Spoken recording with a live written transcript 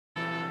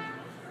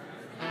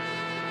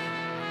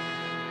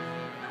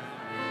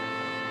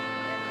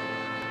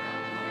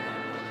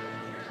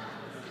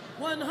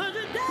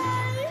100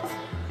 days,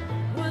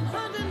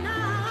 100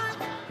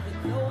 nights,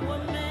 and no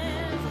one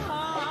man's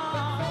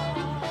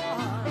heart.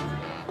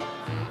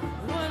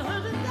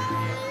 100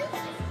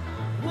 days,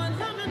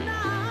 100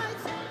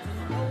 nights,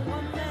 and no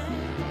one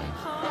man's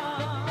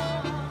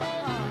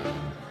heart.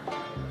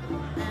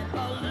 And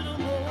a little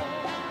more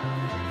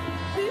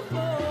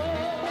before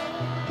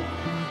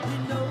he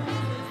knows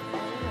it's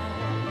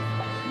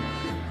gone.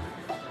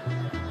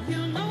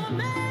 You know a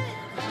man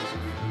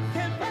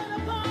can play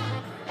the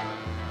part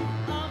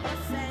of a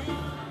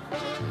saint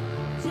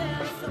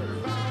just so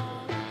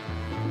long.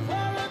 For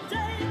a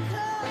day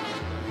comes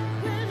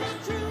when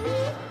his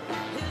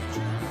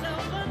true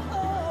self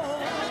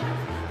unfolds.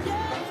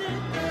 Yes,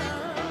 it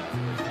does.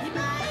 He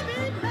may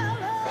be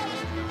mellow,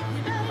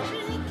 he may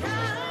be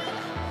kind,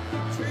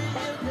 treat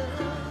you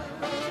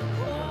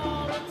good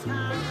all the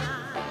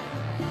time.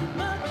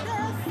 But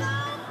there's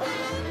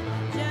something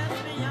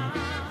just beyond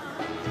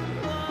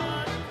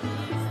what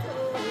he's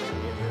told.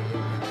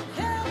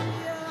 Hell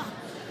yeah,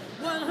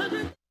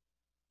 100.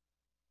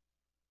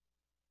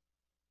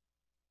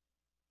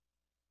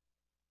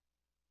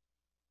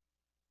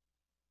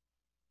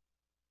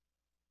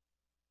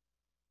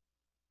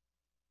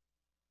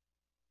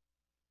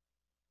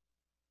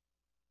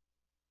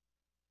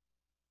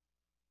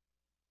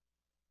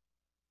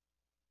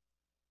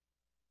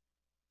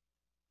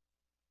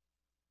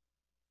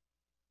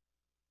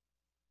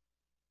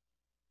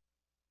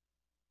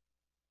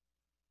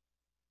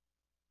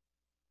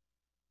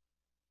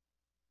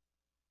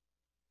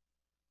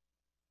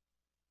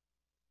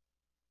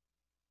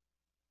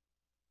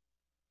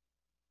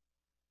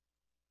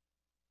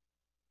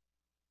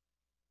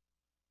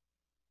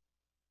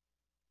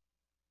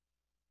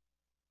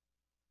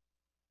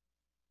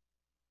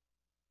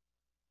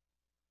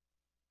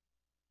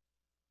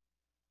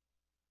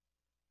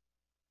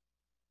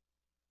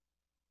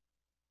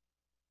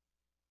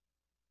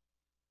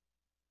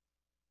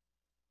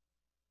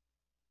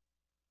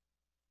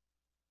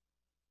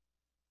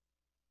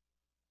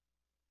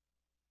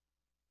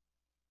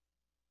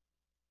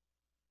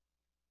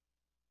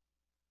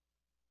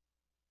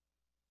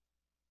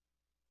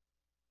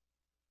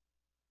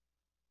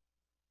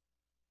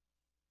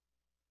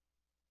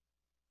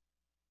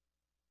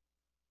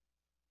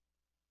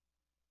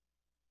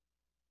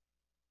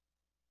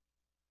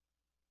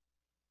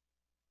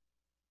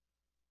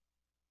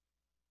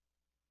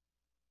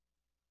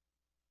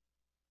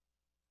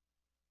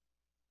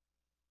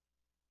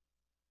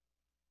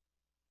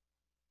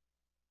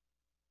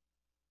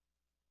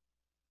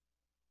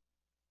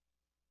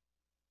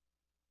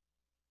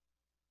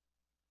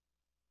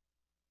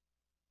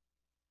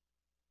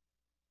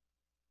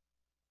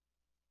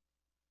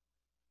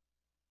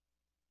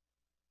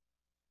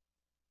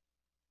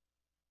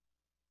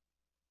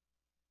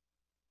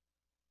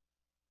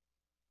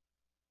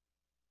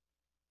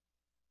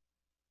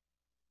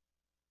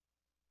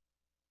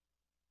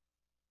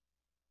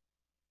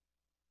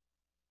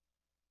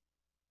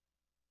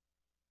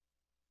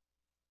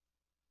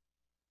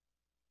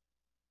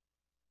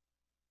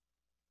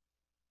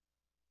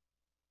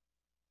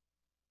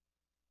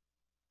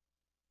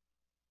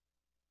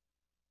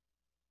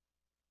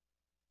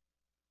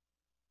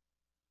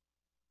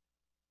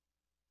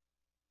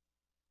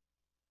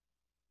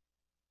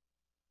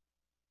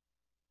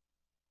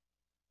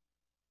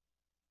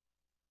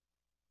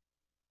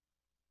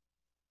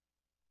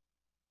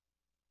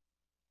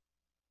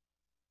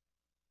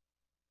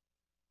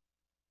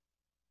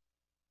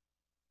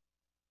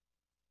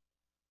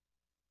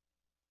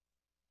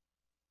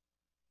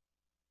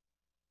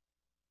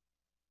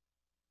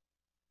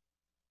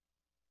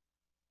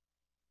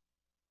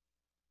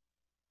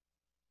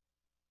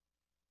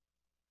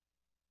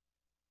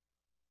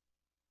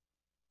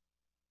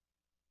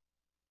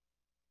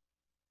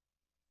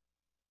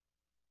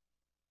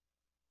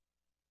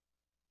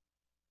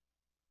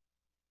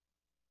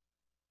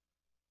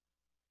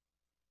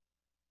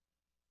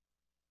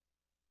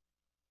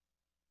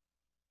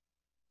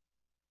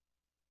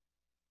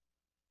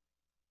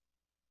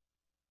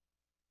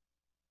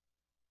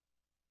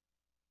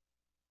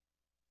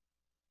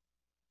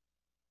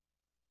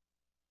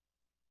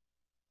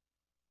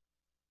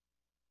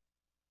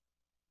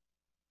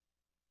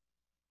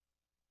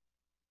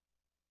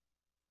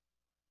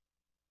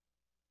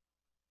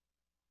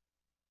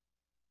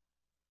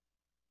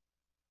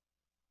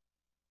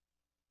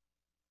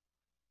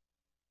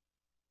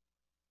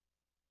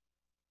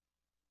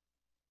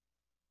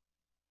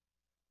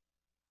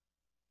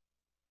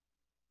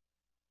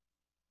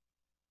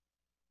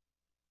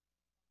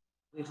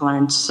 We've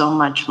learned so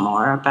much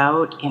more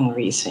about in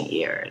recent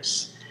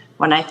years.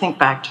 When I think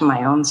back to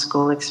my own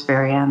school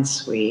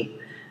experience, we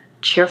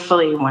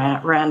cheerfully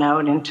ran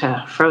out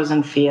into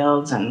frozen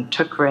fields and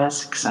took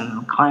risks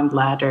and climbed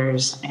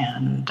ladders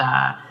and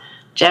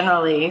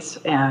generally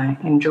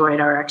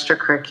enjoyed our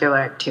extracurricular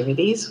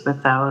activities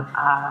without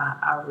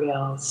a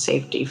real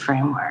safety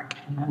framework.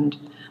 And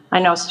I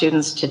know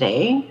students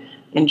today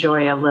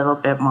enjoy a little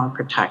bit more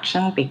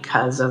protection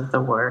because of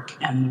the work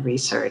and the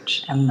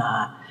research and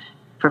the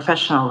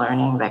professional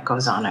learning that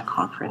goes on at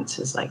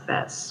conferences like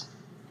this.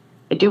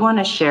 I do want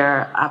to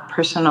share a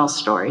personal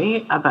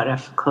story about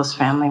a close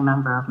family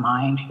member of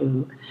mine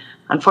who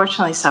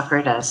unfortunately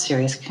suffered a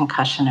serious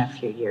concussion a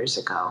few years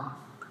ago.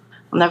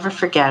 I'll never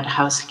forget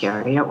how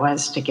scary it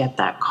was to get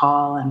that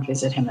call and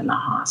visit him in the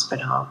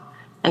hospital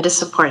and to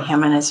support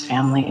him and his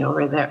family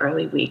over the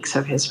early weeks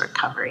of his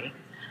recovery.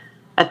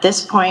 At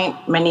this point,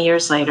 many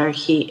years later,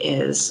 he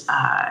is,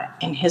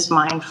 in his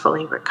mind,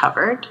 fully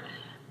recovered,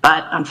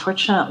 but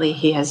unfortunately,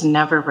 he has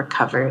never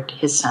recovered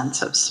his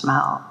sense of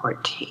smell or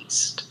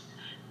taste.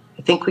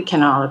 I think we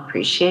can all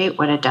appreciate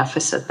what a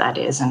deficit that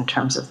is in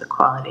terms of the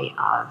quality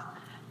of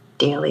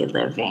daily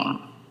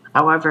living.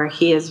 However,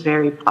 he is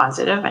very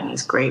positive and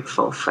he's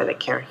grateful for the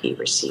care he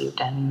received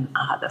and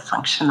the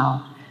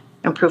functional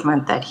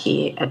improvement that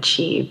he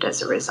achieved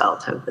as a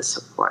result of the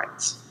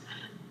supports.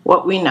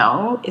 What we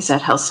know is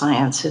that health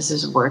sciences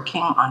is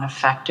working on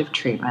effective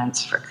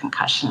treatments for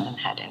concussion and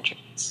head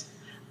injuries.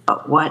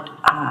 But what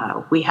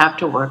we have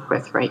to work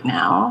with right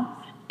now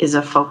is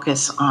a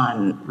focus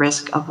on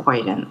risk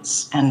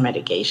avoidance and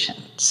mitigation.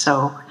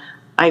 So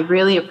I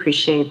really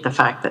appreciate the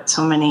fact that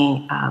so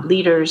many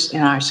leaders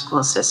in our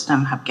school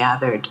system have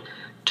gathered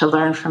to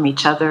learn from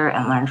each other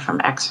and learn from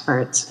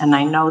experts. And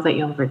I know that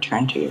you'll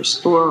return to your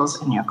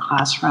schools and your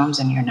classrooms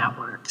and your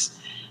networks,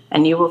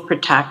 and you will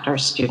protect our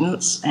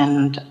students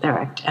and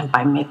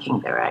by making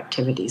their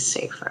activities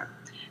safer.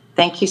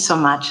 Thank you so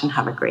much and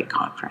have a great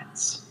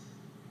conference.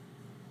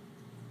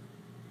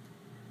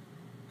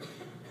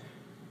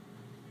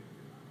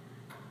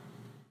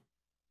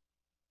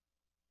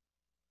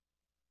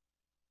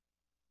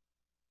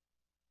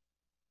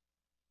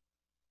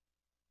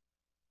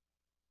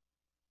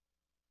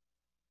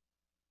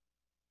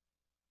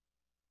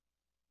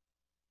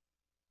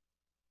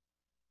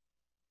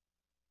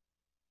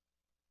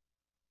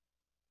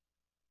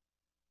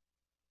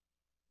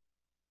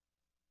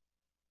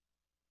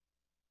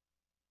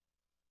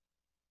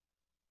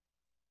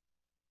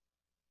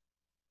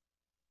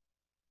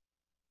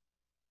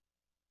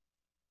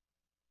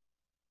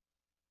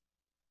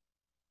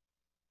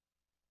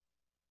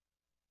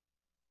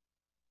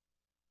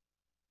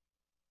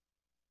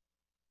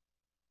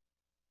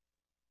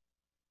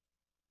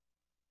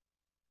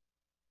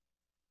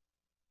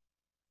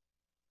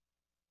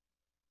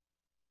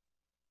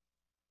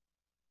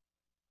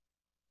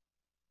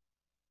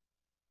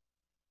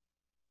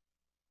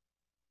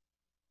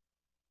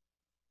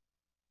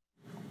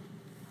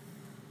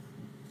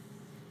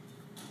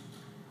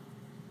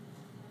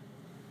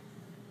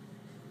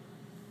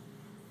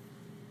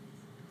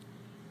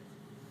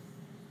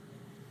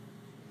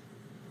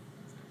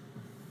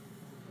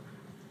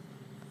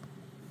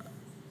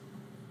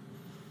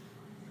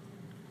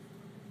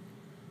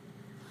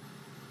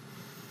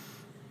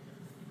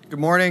 Good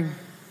morning.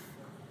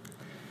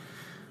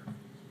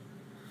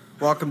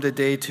 Welcome to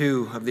day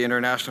 2 of the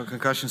International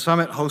Concussion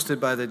Summit hosted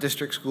by the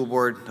District School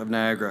Board of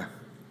Niagara.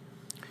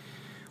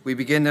 We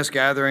begin this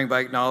gathering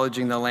by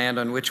acknowledging the land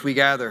on which we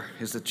gather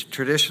is the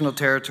traditional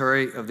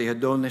territory of the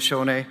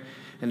Haudenosaunee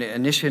and the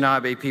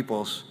Anishinaabe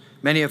peoples,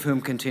 many of whom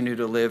continue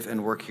to live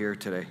and work here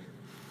today.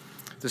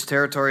 This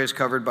territory is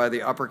covered by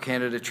the Upper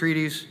Canada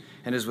Treaties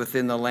and is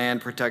within the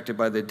land protected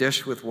by the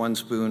Dish with One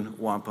Spoon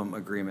Wampum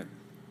Agreement.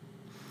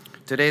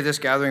 Today, this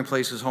gathering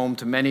place is home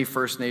to many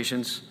First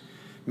Nations,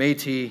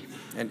 Métis,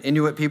 and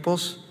Inuit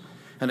peoples,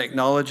 and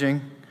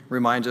acknowledging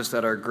reminds us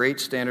that our great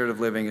standard of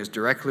living is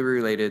directly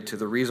related to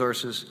the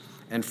resources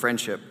and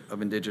friendship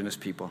of Indigenous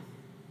people.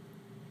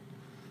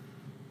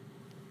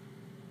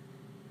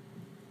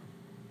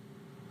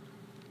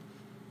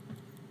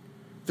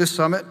 This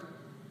summit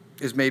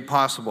is made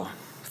possible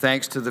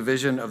thanks to the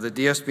vision of the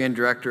DSBN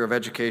Director of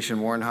Education,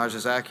 Warren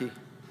Hajizaki,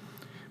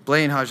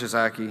 Blaine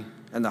Hajizaki,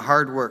 and the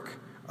hard work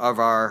of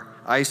our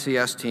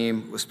ICS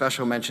team, with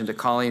special mention to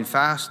Colleen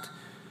Fast,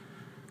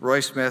 Roy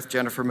Smith,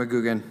 Jennifer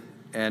McGugan,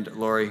 and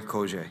Lori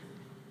Koje.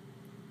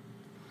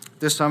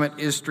 This summit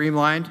is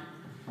streamlined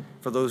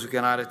for those who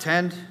cannot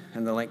attend,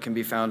 and the link can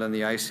be found on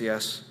the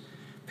ICS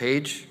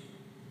page.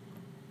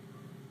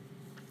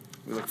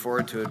 We look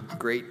forward to a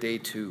great day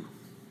 2.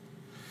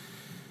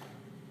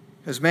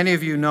 As many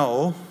of you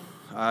know,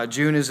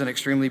 June is an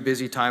extremely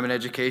busy time in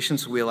education,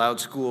 so we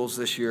allowed schools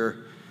this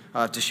year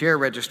to share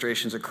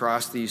registrations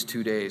across these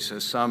 2 days,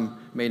 as some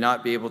may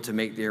not be able to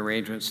make the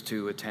arrangements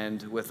to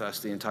attend with us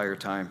the entire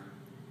time.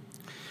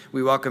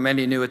 We welcome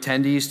any new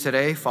attendees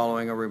today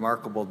following a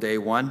remarkable day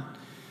 1.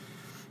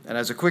 And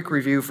as a quick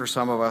review for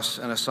some of us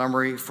and a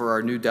summary for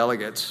our new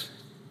delegates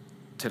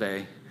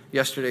today,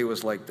 yesterday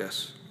was like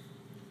this.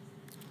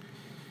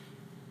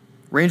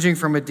 Ranging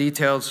from a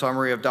detailed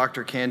summary of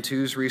Dr.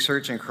 Cantu's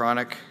research in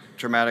chronic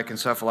traumatic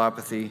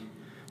encephalopathy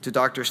to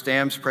Dr.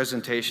 Stam's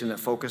presentation that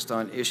focused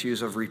on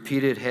issues of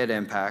repeated head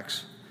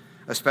impacts,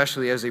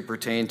 especially as they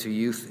pertain to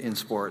youth in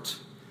sports,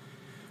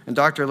 and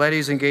Dr.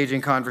 Letty's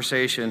engaging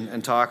conversation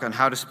and talk on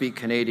how to speak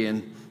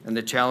Canadian and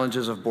the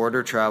challenges of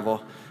border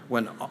travel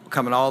when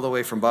coming all the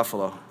way from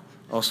Buffalo.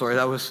 Oh, sorry,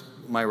 that was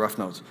my rough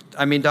notes.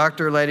 I mean,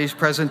 Dr. Letty's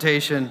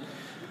presentation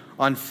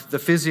on the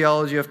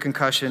physiology of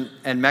concussion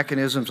and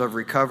mechanisms of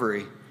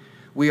recovery,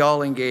 we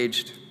all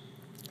engaged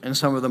in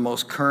some of the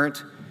most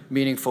current,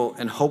 meaningful,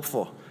 and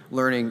hopeful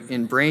learning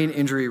in brain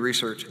injury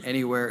research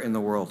anywhere in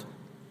the world.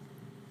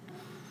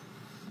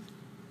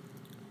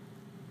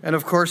 And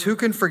of course, who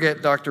can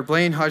forget Dr.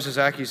 Blaine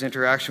Hajizaki's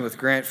interaction with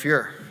Grant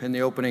Fuhr in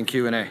the opening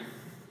Q&A?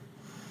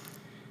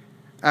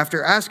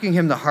 After asking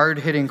him the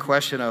hard-hitting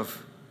question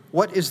of,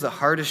 what is the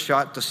hardest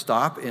shot to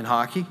stop in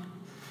hockey?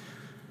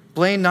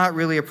 Blaine, not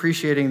really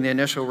appreciating the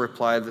initial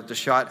reply that the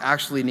shot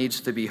actually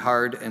needs to be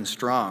hard and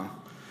strong,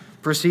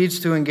 proceeds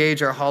to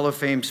engage our Hall of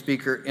Fame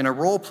speaker in a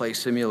role-play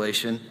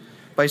simulation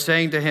by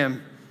saying to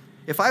him,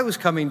 if I was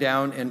coming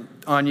down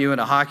on you in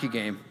a hockey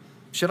game,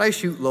 should I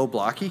shoot low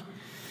blocky?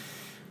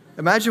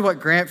 Imagine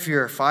what Grant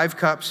Fuhr, 5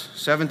 cups,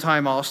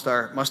 7-time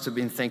All-Star, must have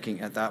been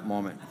thinking at that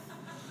moment.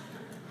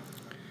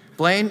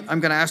 Blaine, I'm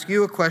going to ask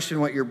you a question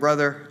what your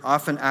brother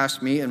often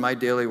asks me in my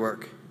daily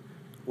work.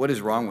 What is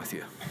wrong with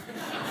you?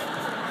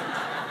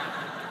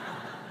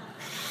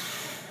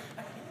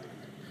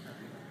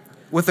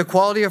 With the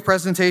quality of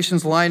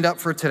presentations lined up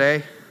for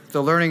today,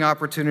 the learning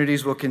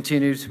opportunities will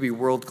continue to be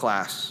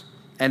world-class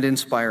and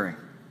inspiring,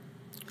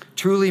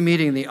 truly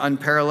meeting the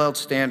unparalleled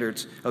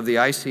standards of the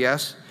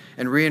ICS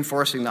and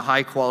reinforcing the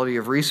high quality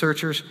of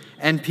researchers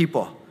and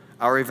people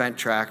our event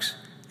tracks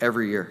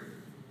every year.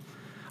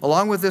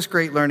 Along with this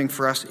great learning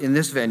for us in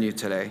this venue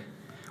today,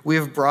 we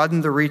have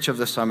broadened the reach of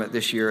the summit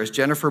this year as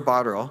Jennifer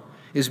Botterill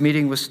is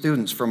meeting with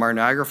students from our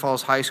Niagara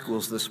Falls high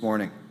schools this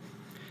morning.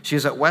 She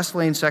is at West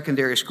Lane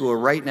Secondary School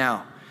right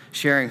now,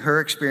 sharing her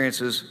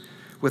experiences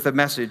with a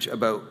message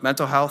about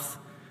mental health,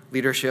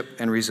 leadership,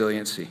 and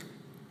resiliency.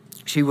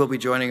 She will be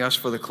joining us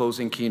for the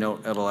closing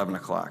keynote at 11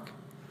 o'clock.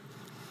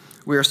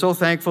 We are so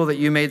thankful that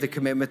you made the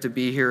commitment to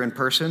be here in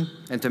person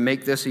and to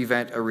make this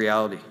event a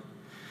reality.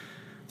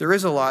 There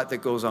is a lot that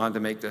goes on to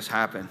make this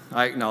happen.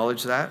 I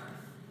acknowledge that.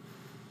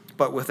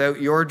 But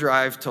without your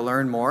drive to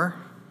learn more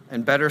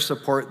and better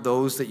support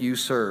those that you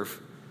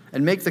serve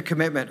and make the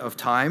commitment of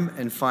time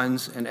and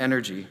funds and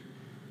energy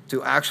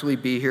to actually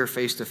be here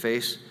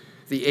face-to-face,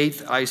 the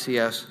 8th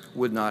ICS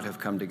would not have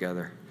come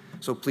together.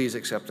 So please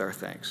accept our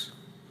thanks.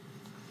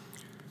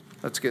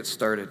 Let's get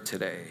started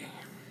today.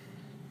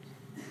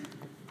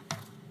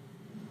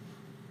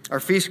 Our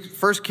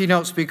first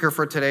keynote speaker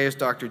for today is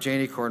Dr.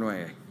 Janie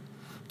Cournoyer.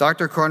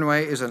 Dr.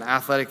 Cournoyer is an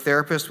athletic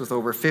therapist with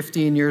over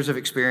 15 years of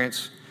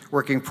experience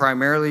working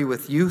primarily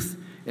with youth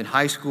in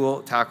high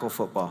school tackle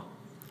football.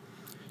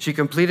 She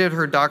completed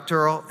her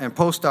doctoral and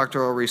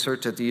postdoctoral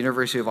research at the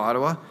University of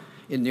Ottawa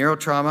in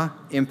Neurotrauma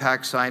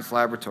Impact Science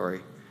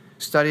Laboratory,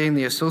 studying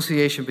the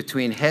association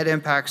between head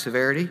impact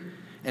severity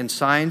and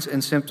signs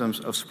and symptoms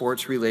of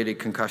sports-related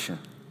concussion.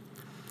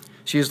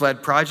 She has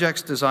led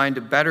projects designed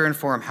to better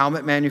inform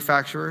helmet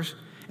manufacturers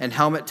and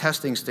helmet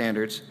testing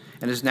standards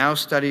and is now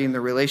studying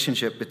the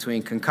relationship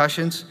between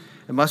concussions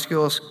and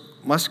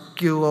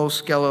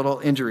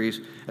musculoskeletal injuries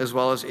as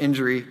well as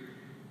injury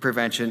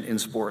prevention in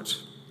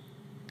sports.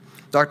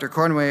 Dr.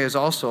 Cournoyer is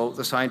also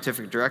the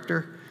scientific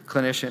director,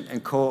 clinician,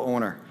 and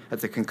co-owner at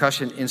the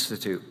Concussion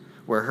Institute,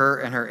 where her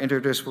and her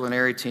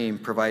interdisciplinary team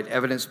provide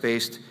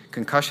evidence-based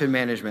concussion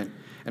management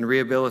and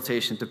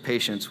rehabilitation to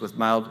patients with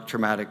mild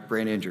traumatic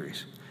brain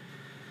injuries.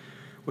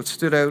 What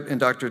stood out in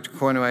Dr.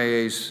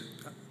 Cournoyer's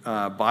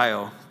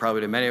bio, probably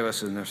to many of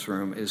us in this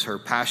room, is her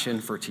passion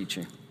for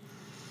teaching.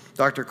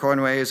 Dr.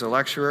 Cournoyer is a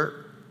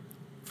lecturer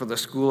for the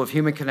School of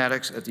Human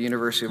Kinetics at the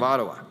University of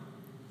Ottawa.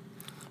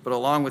 But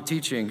along with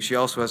teaching, she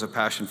also has a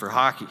passion for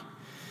hockey.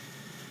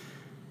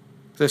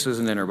 This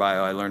isn't in her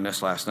bio, I learned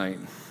this last night.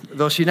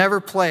 Though she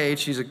never played,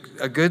 she's a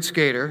good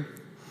skater.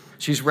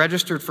 She's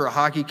registered for a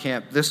hockey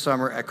camp this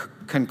summer at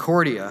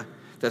Concordia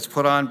that's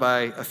put on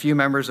by a few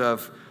members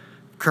of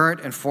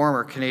current and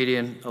former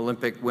Canadian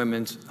Olympic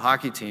women's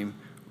hockey team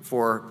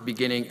for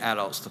beginning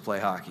adults to play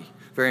hockey.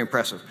 Very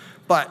impressive.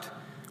 But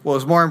what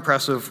was more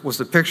impressive was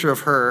the picture of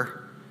her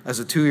as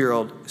a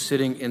 2-year-old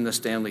sitting in the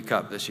Stanley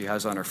Cup that she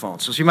has on her phone.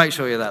 So she might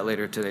show you that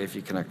later today if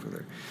you connect with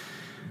her.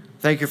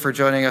 Thank you for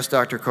joining us,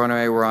 Dr.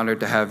 Cournoyer. We're honored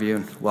to have you,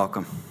 and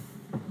welcome.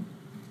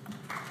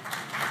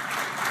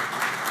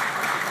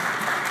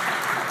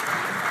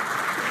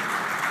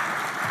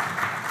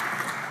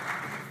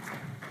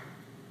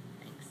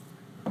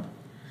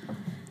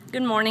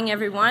 Good morning,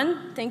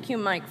 everyone. Thank you,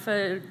 Mike,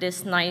 for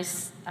this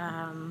nice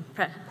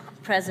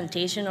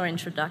presentation or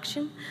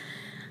introduction.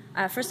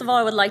 First of all,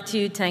 I would like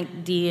to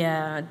thank the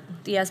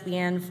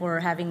DSBN for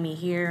having me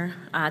here.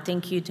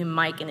 Thank you to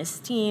Mike and his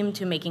team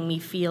to making me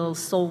feel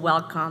so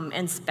welcome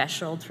and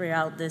special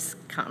throughout this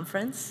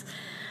conference.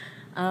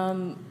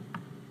 I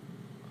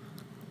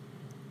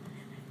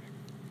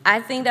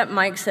think that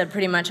Mike said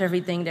pretty much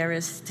everything there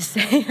is to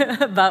say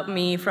about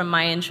me from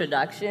my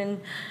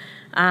introduction.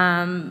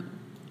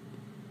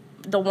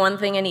 The one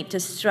thing I need to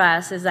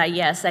stress is that,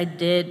 yes, I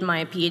did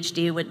my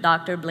PhD with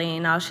Dr.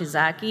 Blaine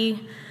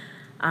Hajizaky.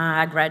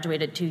 I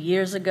graduated 2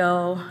 years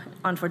ago.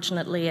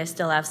 Unfortunately, I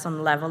still have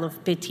some level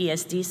of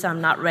PTSD, so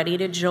I'm not ready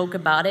to joke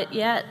about it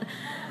yet.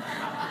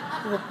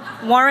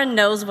 Warren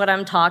knows what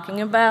I'm talking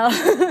about.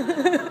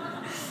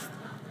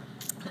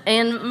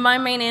 And my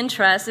main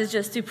interest is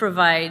just to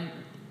provide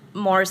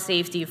more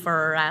safety for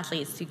our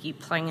athletes to keep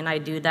playing, and I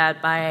do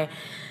that by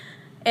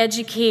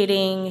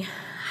educating,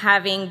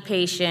 having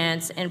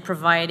patients, and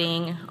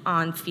providing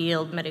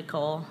on-field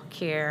medical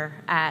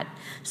care at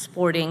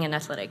sporting and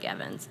athletic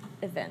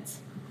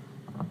events.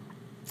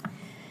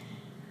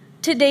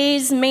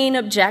 Today's main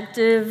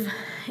objective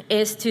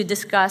is to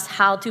discuss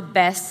how to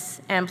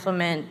best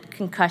implement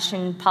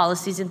concussion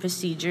policies and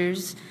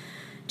procedures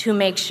to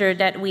make sure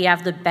that we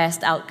have the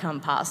best outcome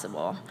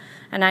possible.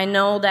 And I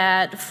know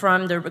that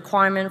from the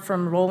requirement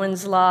from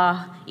Rowan's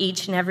Law,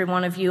 each and every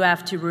one of you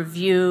have to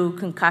review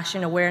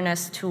concussion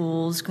awareness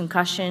tools,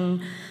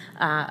 concussion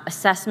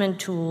assessment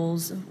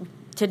tools.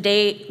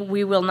 Today,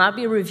 we will not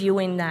be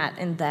reviewing that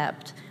in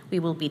depth. We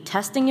will be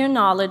testing your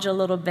knowledge a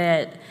little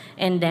bit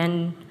and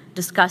then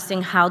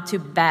discussing how to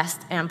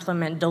best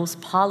implement those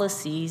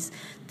policies,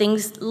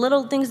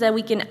 little things that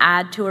we can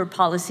add to our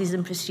policies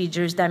and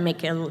procedures that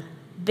make a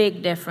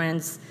big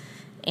difference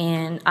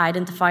in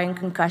identifying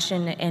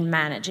concussion and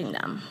managing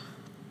them.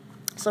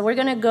 So we're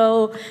gonna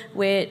go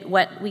with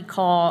what we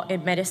call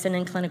in medicine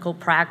and clinical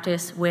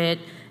practice with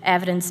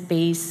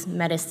evidence-based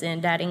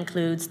medicine that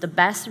includes the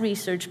best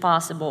research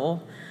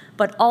possible,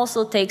 but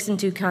also takes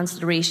into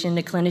consideration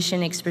the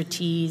clinician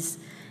expertise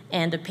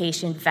and the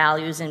patient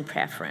values and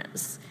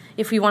preference.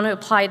 If we want to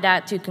apply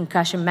that to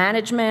concussion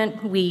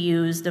management, we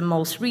use the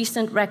most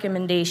recent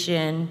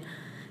recommendation,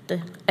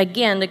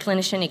 again, the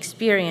clinician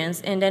experience,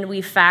 and then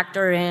we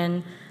factor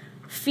in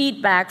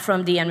feedback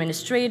from the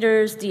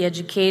administrators, the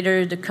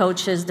educators, the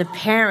coaches, the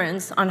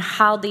parents on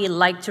how they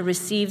like to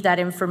receive that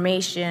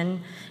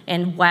information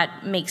and what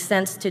makes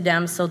sense to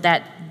them so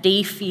that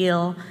they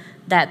feel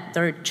that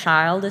their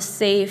child is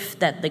safe,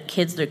 that the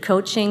kids they're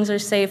coaching are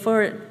safe,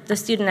 or the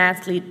student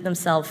athlete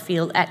themselves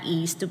feel at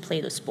ease to play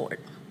the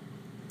sport.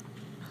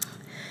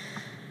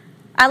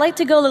 I like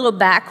to go a little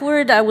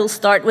backward. I will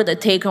start with a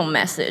take-home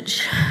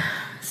message.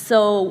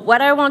 So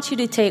what I want you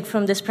to take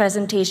from this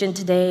presentation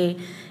today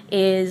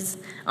is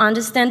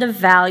understand the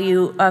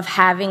value of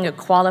having a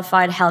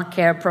qualified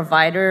healthcare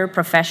provider,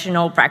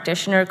 professional,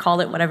 practitioner,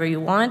 call it whatever you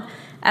want.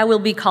 I will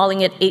be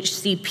calling it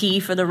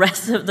HCP for the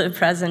rest of the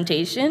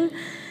presentation.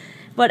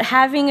 But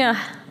having a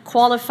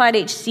qualified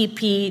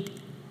HCP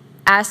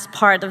as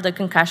part of the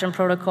concussion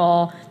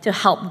protocol to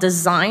help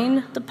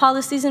design the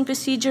policies and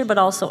procedure, but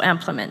also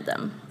implement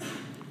them.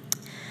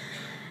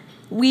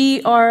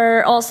 We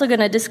are also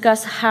going to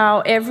discuss how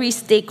every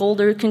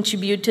stakeholder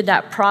contribute to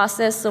that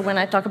process. So when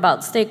I talk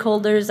about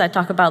stakeholders, I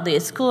talk about the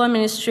school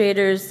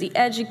administrators, the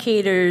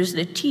educators,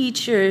 the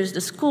teachers, the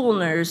school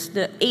nurse,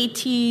 the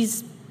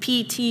ATs,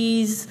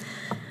 PTs,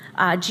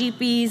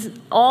 GPs,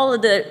 all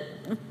of the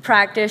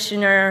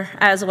practitioner,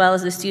 as well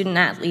as the student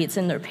athletes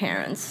and their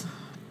parents.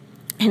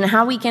 And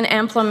how we can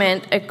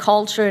implement a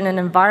culture and an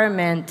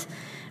environment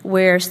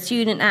where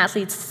student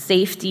athletes'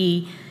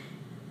 safety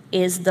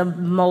is the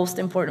most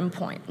important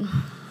point.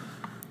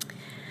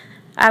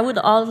 I would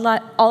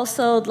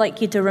also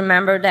like you to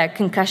remember that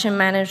concussion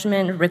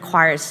management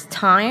requires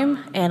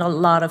time and a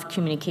lot of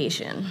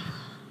communication.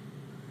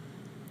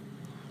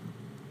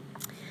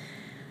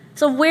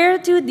 So where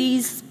do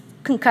these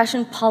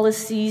concussion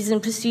policies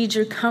and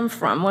procedures come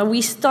from? Well,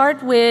 we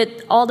start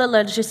with all the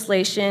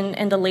legislation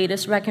and the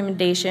latest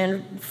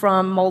recommendation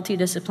from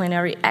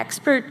multidisciplinary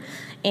experts.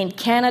 In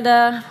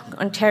Canada,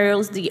 Ontario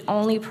is the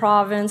only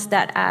province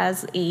that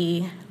has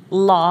a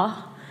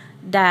law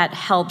that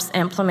helps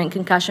implement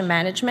concussion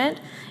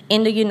management.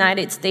 In the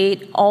United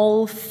States,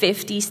 all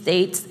 50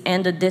 states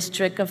and the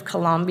District of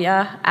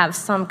Columbia have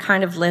some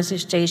kind of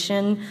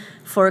legislation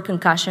for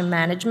concussion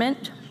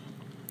management.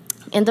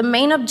 And the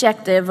main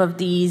objective of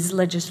these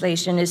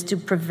legislation is to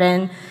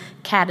prevent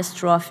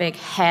catastrophic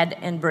head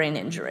and brain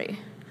injury.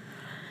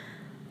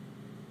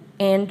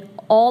 And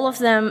all of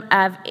them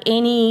have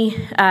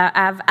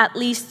at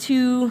least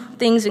two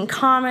things in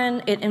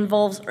common. It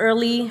involves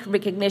early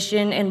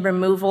recognition and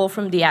removal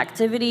from the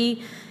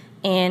activity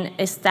and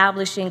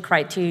establishing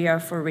criteria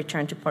for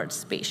return to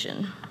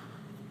participation.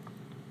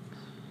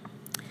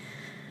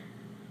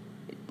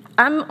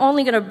 I'm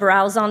only going to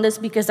browse on this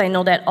because I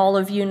know that all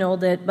of you know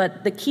that,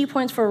 but the key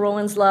points for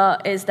Rowan's Law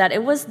is that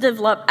it was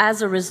developed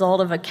as a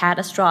result of a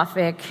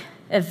catastrophic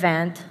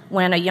event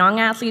when a young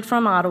athlete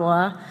from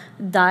Ottawa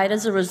died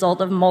as a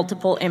result of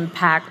multiple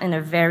impact in a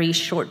very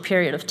short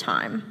period of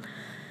time.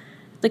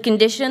 The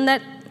condition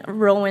that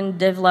Rowan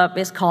developed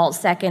is called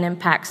second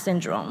impact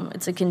syndrome.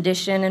 It's a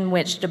condition in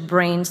which the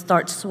brain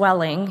starts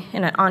swelling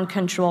in an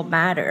uncontrolled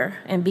manner,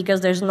 and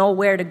because there's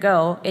nowhere to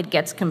go, it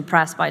gets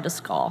compressed by the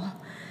skull.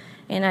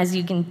 And as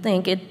you can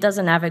think, it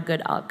doesn't have a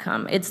good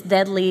outcome. It's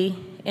deadly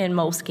in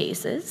most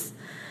cases.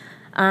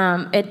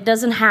 It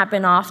doesn't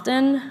happen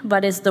often,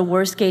 but it's the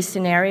worst case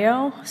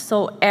scenario.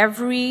 So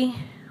every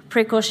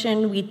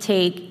precaution we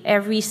take,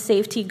 every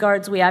safety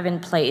guards we have in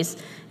place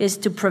is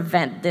to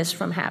prevent this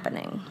from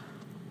happening.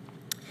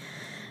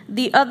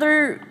 The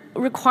other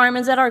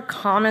requirements that are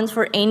common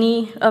for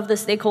any of the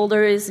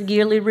stakeholders is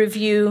yearly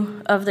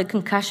review of the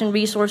concussion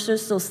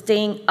resources, so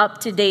staying up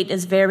to date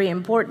is very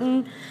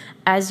important.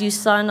 As you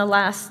saw in the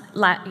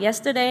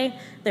yesterday,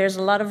 there's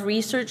a lot of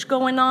research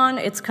going on.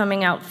 It's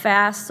coming out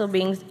fast, so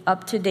being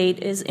up to date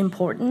is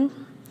important.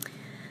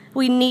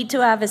 We need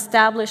to have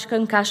established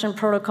concussion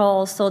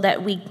protocols so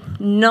that we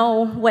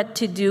know what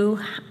to do,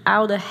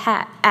 how to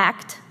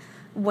act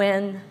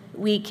when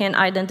we can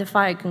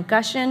identify a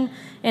concussion,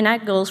 and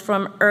that goes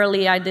from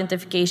early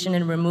identification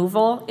and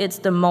removal. It's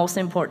the most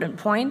important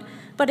point,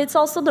 but it's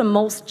also the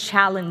most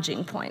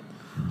challenging point.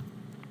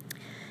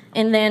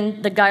 And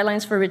then the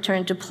guidelines for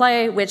return to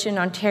play, which in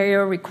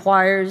Ontario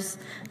requires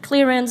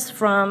clearance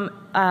from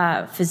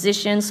a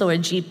physician, so a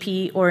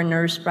GP or a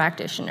nurse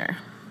practitioner.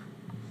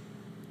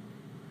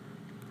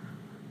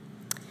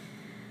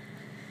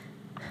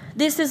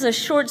 This is a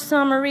short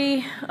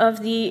summary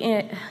of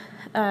the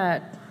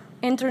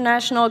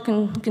International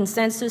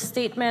Consensus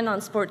Statement on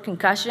Sport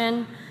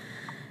Concussion.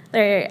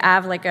 They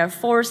have like a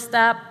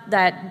 4-step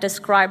that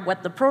describe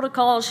what the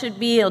protocol should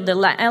be, or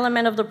the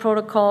element of the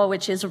protocol,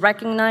 which is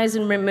recognize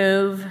and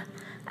remove,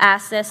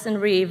 assess and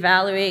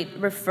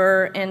reevaluate,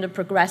 refer, and the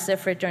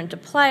progressive return to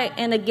play.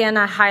 And again,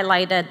 I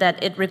highlighted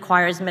that it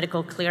requires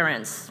medical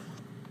clearance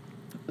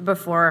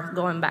before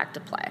going back to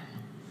play.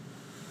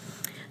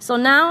 So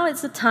now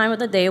it's the time of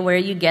the day where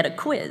you get a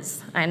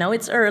quiz. I know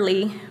it's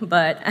early,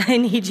 but I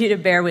need you to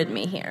bear with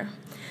me here.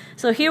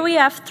 So here we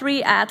have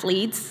 3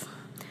 athletes.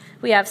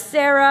 We have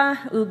Sarah,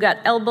 who got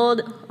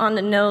elbowed on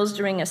the nose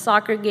during a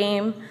soccer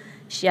game.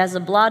 She has a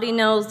bloody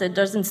nose that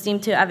doesn't seem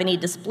to have any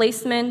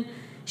displacement.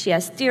 She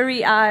has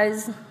teary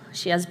eyes.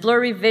 She has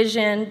blurry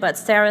vision, but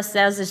Sarah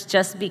says it's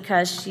just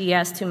because she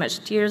has too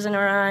much tears in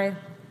her eye.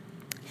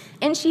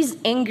 And she's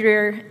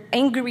angrier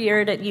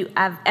than you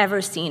have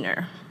ever seen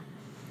her.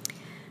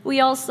 We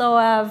also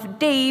have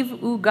Dave,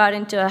 who got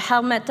into a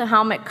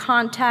helmet-to-helmet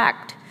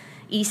contact.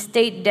 He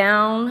stayed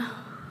down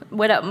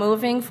without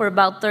moving for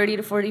about 30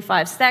 to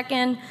 45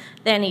 seconds.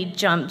 Then he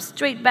jumped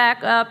straight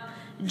back up,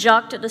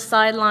 jogged to the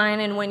sideline,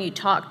 and when you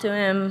talk to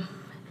him,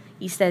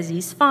 he says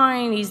he's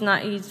fine, he's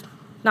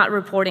not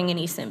reporting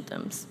any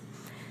symptoms.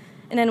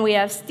 And then we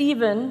have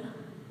Steven,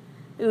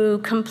 who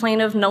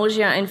complained of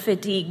nausea and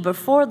fatigue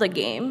before the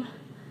game,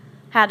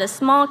 had a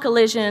small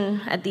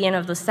collision at the end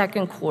of the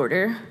second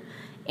quarter,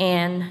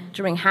 and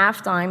during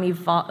halftime, he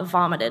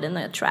vomited in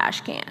the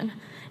trash can.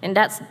 And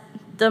that's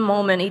the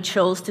moment he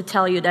chose to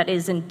tell you that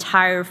his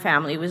entire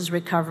family was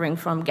recovering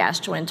from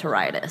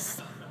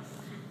gastroenteritis.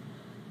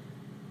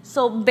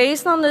 So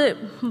based on the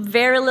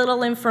very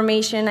little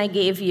information I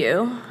gave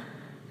you,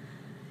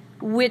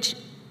 which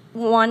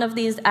one of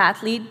these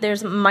athletes, there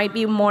might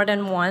be more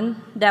than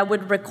one, that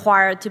would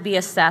require to be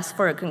assessed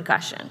for a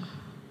concussion?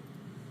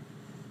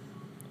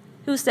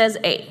 Who says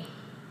A?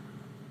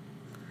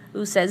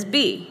 Who says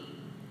B?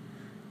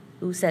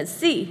 Who says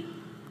C?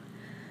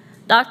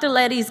 Dr.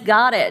 Letty's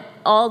got it.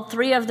 All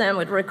 3 of them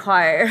would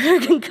require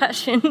a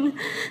concussion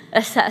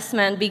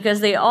assessment because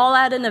they all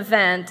had an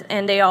event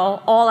and they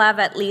all have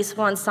at least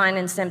one sign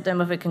and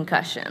symptom of a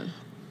concussion.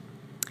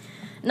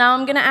 Now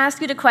I'm going to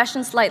ask you the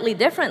question slightly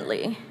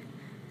differently.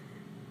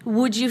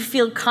 Would you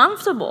feel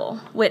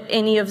comfortable with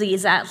any of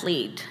these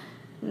athletes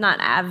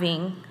not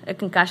having a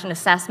concussion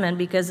assessment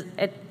because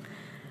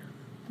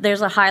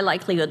there's a high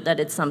likelihood that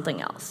it's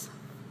something else?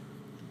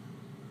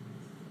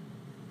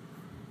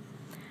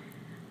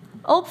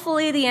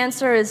 Hopefully the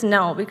answer is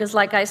no, because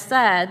like I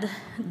said,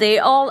 they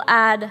all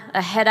had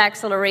a head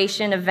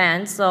acceleration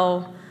event,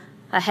 so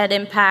a head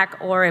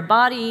impact or a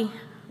body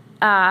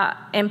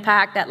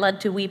impact that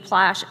led to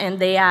whiplash, and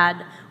they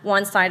had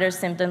one-sided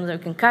symptoms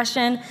of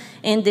concussion.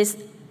 And this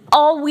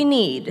all we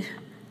need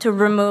to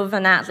remove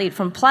an athlete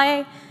from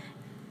play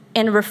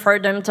and refer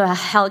them to a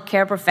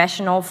healthcare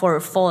professional for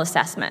a full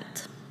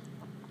assessment.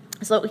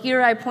 So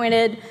here I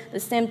pointed the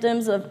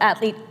symptoms of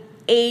athlete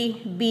A,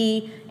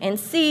 B, and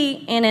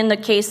C, and in the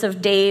case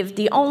of Dave,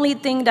 the only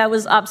thing that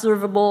was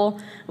observable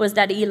was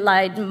that he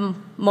lied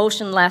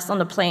motionless on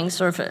the playing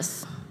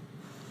surface.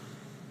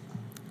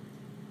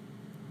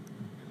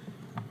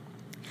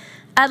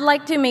 I'd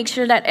like to make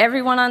sure that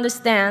everyone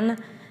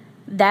understands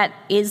that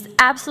it's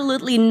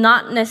absolutely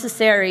not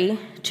necessary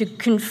to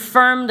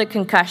confirm the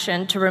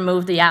concussion to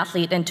remove the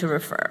athlete and to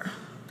refer.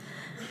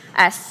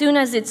 As soon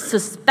as it's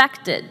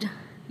suspected,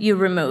 you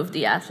remove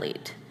the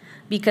athlete,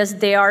 because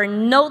there are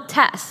no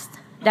tests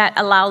that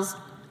allows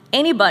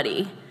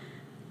anybody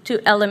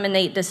to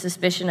eliminate the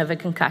suspicion of a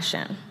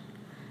concussion.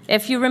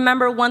 If you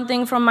remember one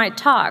thing from my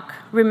talk,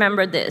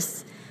 remember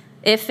this: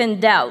 if in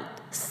doubt,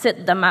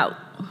 sit them out.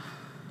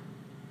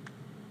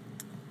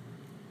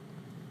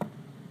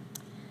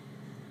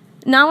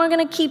 Now we're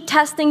going to keep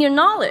testing your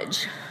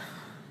knowledge.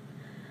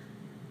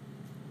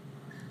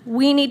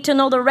 We need to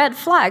know the red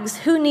flags.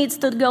 Who needs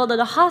to go to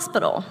the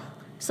hospital?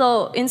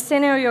 So in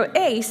scenario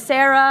A,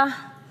 Sarah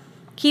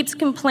keeps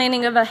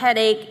complaining of a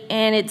headache,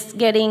 and it's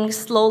getting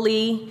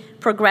slowly,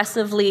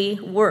 progressively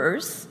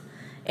worse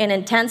in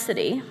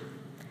intensity.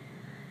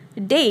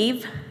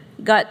 Dave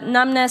got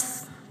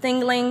numbness,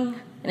 tingling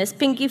in his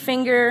pinky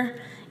finger,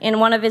 and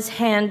one of his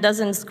hand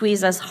doesn't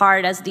squeeze as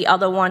hard as the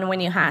other one when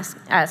you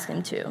ask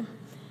him to.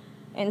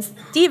 And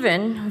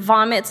Steven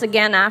vomits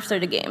again after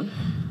the game.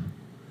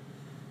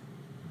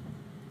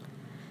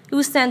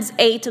 Who sends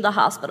A to the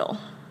hospital?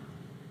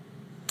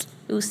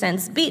 Who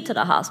sends B to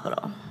the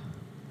hospital?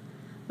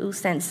 Who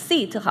sends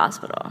C to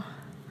hospital?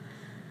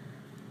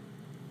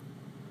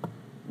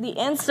 The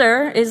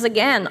answer is,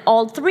 again,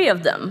 all three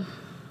of them.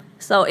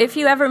 So if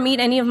you ever meet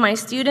any of my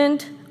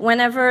students,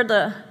 whenever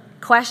the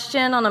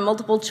question on a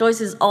multiple choice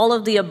is all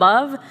of the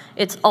above,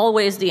 it's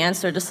always the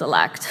answer to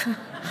select.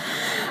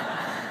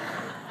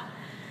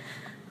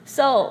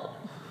 So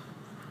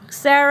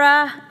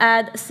Sarah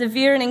had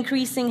severe and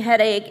increasing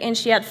headache, and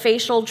she had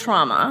facial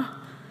trauma,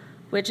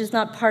 which is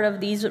not part of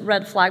these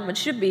red flags, but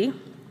should be.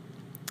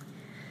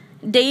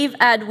 Dave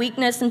had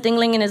weakness and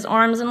tingling in his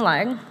arms and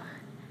leg,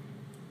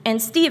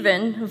 and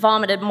Steven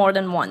vomited more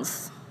than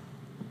once.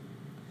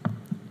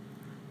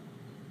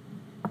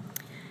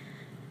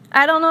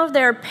 I don't know if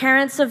there are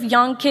parents of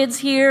young kids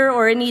here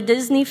or any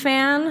Disney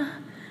fan,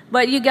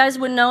 but you guys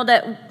would know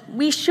that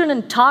we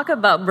shouldn't talk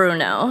about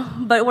Bruno,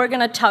 but we're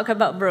going to talk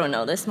about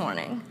Bruno this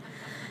morning.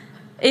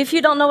 If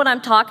you don't know what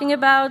I'm talking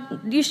about,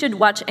 you should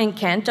watch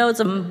Encanto. It's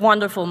a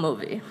wonderful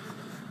movie.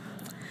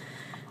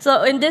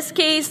 So in this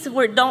case,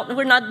 we're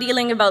not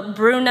dealing about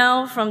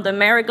Bruno from the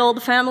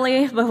Marigold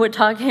family, but we're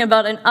talking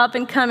about an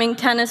up-and-coming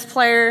tennis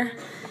player.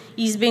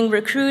 He's being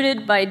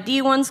recruited by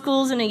D1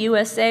 schools in the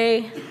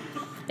USA.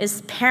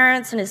 His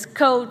parents and his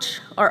coach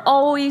are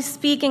always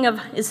speaking of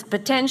his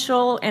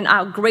potential and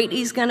how great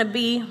he's going to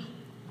be.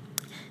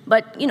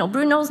 But,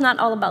 Bruno's not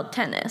all about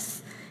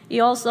tennis. He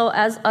also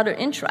has other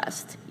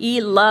interests. He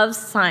loves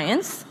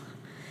science.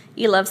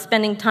 He loves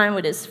spending time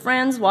with his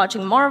friends,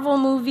 watching Marvel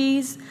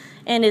movies,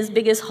 and his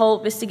biggest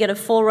hope is to get a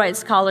full-ride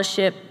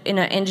scholarship in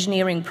an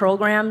engineering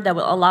program that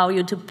will allow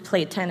you to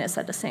play tennis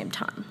at the same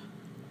time.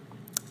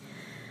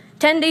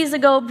 10 days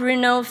ago,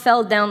 Bruno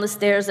fell down the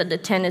stairs at the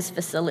tennis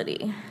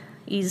facility.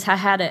 He's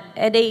had a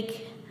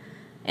headache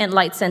and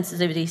light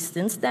sensitivity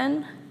since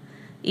then.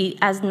 He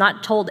has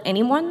not told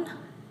anyone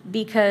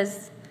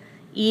because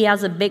he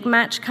has a big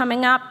match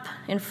coming up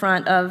in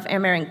front of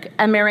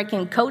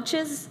American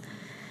coaches,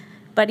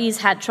 but he's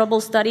had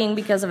trouble studying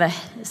because of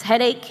his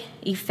headache.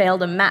 He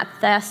failed a math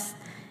test,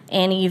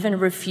 and he even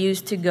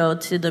refused to go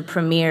to the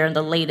premiere of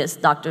the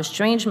latest Doctor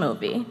Strange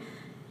movie,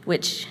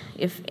 which,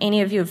 if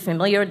any of you are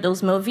familiar with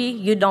those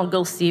movies, you don't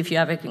go see if you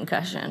have a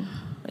concussion.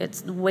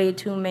 It's way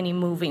too many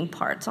moving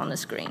parts on the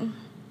screen.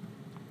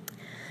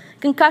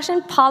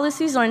 Concussion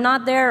policies are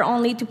not there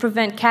only to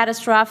prevent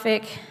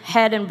catastrophic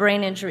head and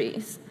brain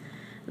injuries.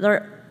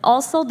 They're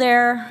also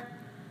there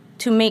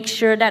to make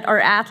sure that our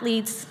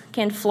athletes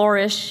can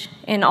flourish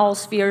in all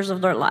spheres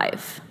of their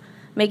life,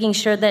 making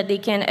sure that they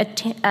can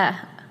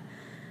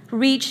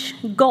reach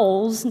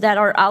goals that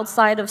are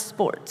outside of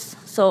sports.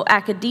 So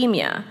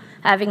academia,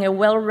 having a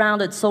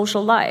well-rounded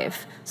social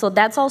life. So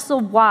that's also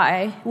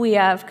why we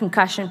have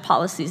concussion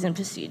policies and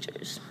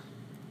procedures.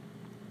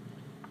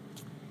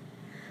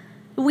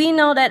 We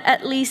know that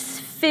at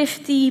least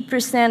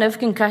 50% of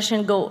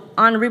concussion go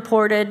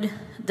unreported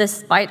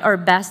despite our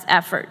best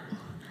effort,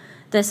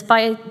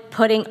 despite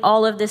putting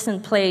all of this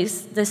in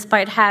place,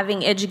 despite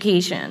having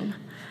education.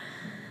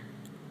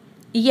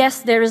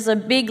 Yes, there is a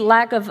big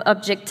lack of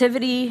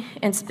objectivity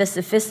and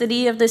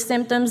specificity of the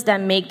symptoms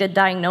that make the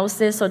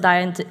diagnosis or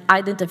the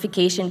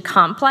identification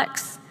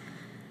complex.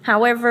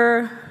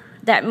 However,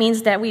 that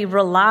means that we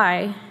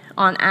rely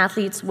on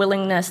athletes'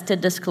 willingness to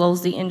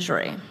disclose the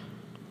injury.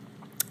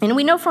 And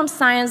we know from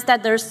science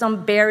that there's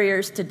some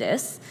barriers to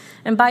this,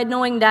 and by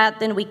knowing that,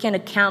 then we can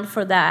account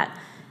for that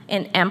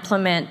and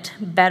implement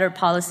better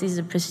policies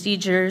and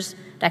procedures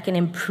that can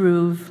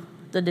improve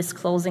the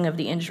disclosing of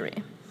the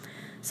injury.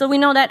 So we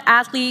know that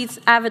athletes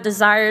have a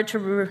desire to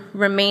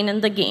remain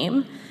in the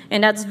game,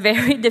 and that's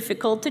very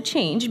difficult to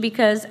change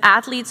because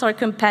athletes are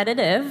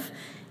competitive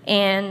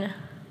and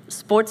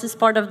sports is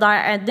part of their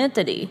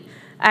identity.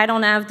 I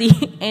don't have the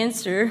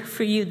answer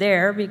for you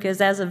there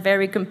because as a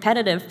very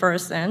competitive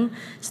person,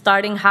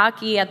 starting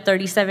hockey at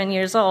 37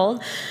 years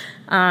old,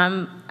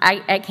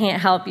 I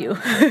can't help you.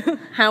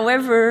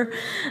 However,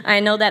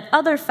 I know that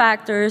other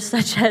factors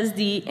such as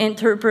the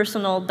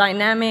interpersonal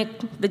dynamic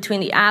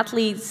between the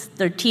athletes,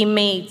 their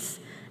teammates,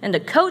 and the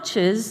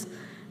coaches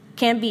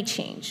can be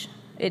changed.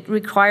 It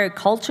requires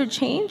culture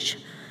change.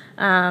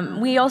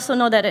 We also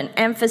know that an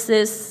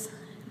emphasis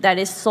that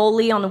is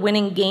solely on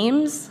winning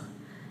games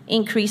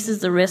increases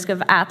the risk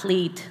of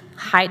athlete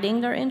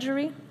hiding their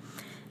injury.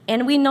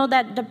 And we know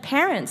that the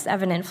parents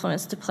have an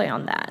influence to play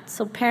on that.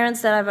 So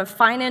parents that have a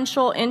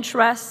financial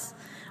interest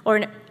or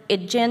an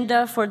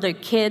agenda for their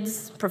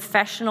kids'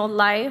 professional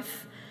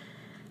life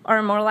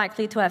are more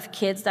likely to have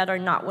kids that are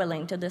not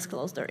willing to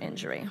disclose their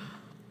injury.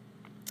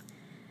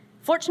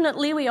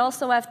 Fortunately, we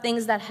also have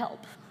things that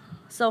help.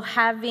 So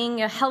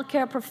having a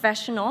healthcare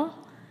professional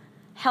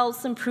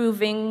helps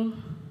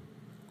improving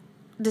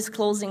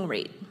disclosing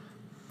rate.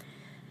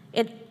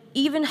 It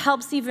even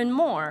helps even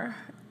more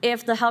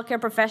if the healthcare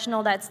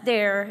professional that's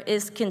there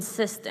is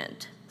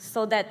consistent,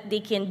 so that they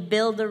can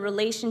build a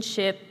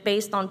relationship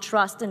based on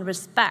trust and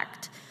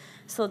respect,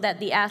 so that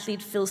the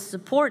athlete feels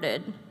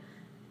supported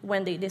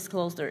when they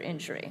disclose their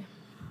injury.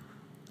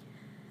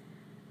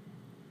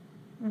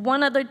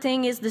 One other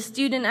thing is the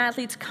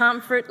student-athlete's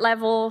comfort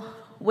level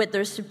with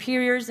their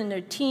superiors and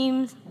their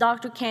teams.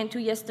 Dr. Cantu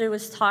yesterday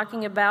was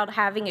talking about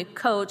having a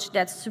coach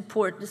that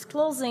supports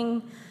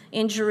disclosing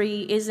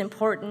injury is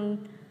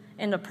important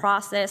in the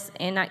process,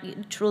 and I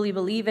truly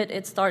believe it.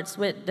 It starts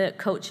with the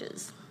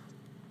coaches.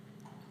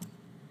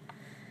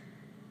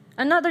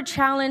 Another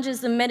challenge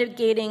is the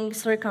mitigating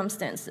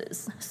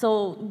circumstances.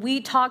 So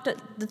we talked,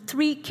 the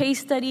 3 case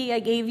studies I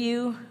gave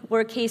you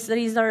were case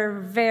studies that are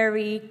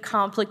very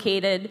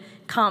complicated,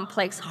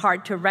 complex,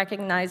 hard to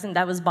recognize, and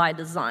that was by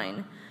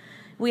design.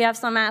 We have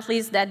some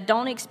athletes that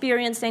don't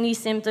experience any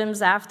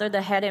symptoms after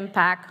the head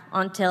impact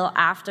until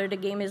after the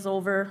game is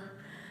over,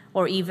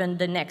 or even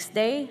the next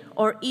day,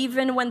 or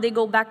even when they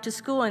go back to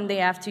school and they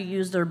have to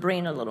use their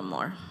brain a little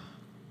more.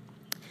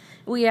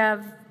 We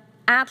have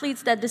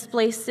athletes that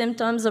display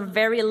symptoms of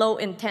very low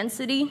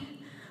intensity,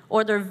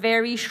 or they're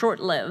very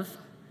short-lived.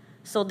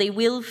 So they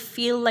will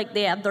feel like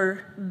they have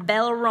their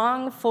bell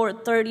rung for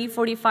 30,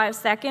 45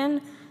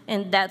 seconds,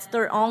 and that's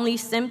their only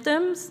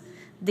symptoms.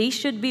 They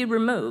should be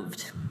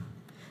removed.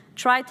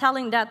 Try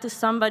telling that to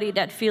somebody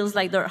that feels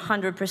like they're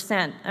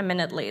 100% a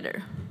minute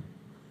later.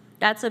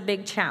 That's a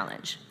big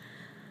challenge.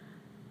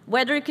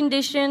 Weather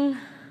condition,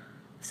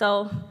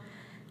 so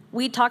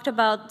we talked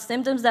about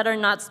symptoms that are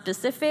not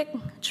specific.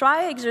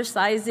 Try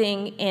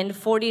exercising in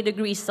 40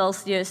 degrees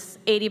Celsius,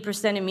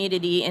 80%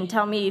 humidity, and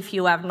tell me if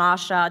you have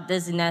nausea,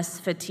 dizziness,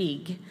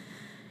 fatigue.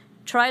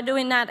 Try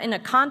doing that in a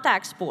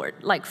contact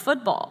sport like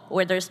football,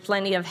 where there's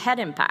plenty of head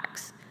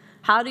impacts.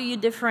 How do you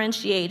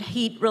differentiate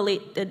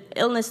heat-related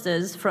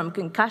illnesses from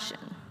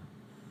concussion?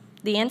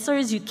 The answer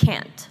is you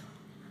can't.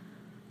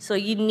 So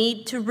you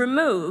need to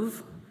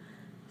remove,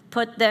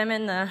 put them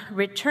in the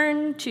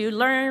return to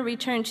learn,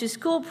 return to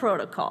school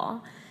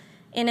protocol.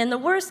 And in the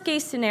worst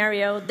case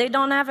scenario, they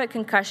don't have a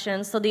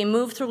concussion, so they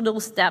move through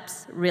those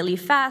steps really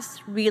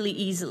fast, really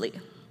easily.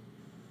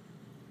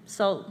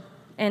 So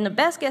in the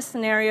best case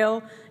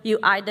scenario, you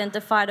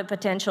identified a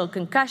potential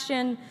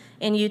concussion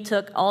and you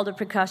took all the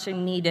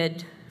precaution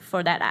needed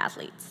for that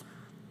athlete.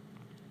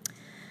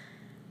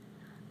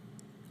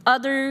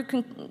 Other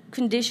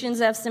conditions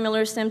have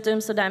similar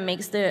symptoms, so that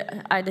makes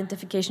the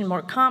identification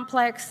more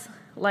complex,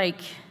 like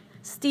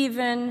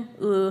Stephen,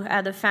 who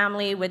had a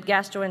family with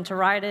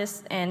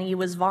gastroenteritis, and he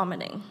was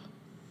vomiting.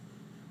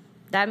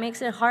 That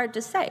makes it hard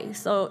to say.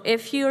 So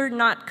if you're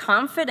not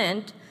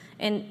confident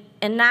in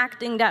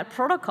enacting that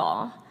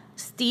protocol,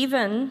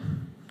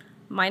 Stephen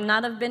might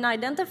not have been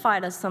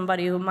identified as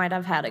somebody who might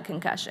have had a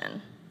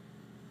concussion.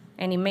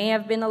 And he may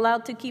have been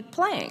allowed to keep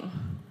playing,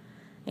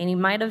 and he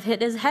might have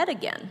hit his head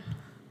again.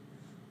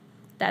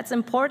 That's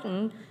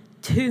important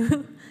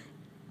to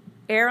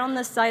err on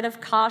the side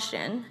of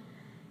caution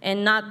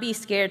and not be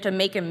scared to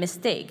make a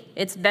mistake.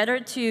 It's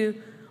better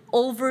to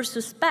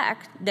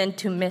over-suspect than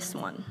to miss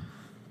one.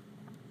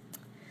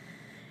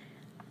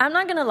 I'm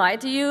not gonna lie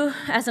to you,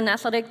 as an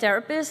athletic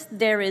therapist,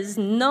 there is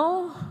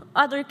no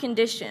other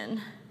condition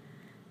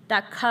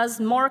that causes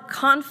more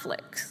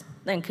conflicts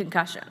than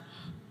concussion.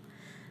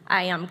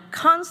 I am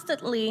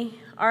constantly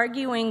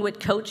arguing with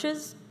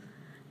coaches,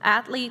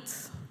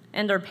 athletes,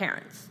 and their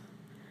parents,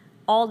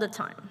 all the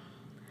time.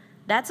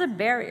 That's a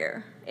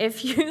barrier.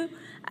 If you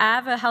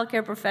have a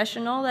healthcare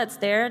professional that's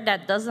there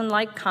that doesn't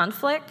like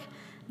conflict,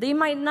 they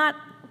might not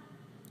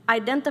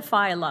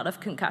identify a lot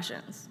of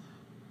concussions.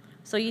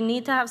 So you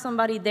need to have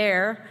somebody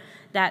there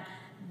that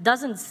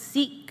doesn't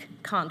seek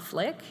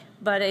conflict,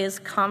 but is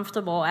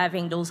comfortable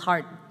having those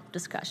hard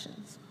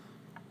discussions.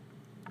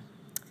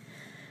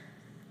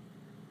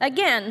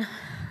 Again,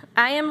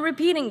 I am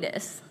repeating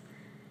this.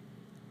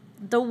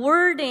 The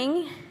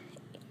wording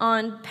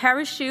on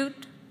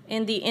parachute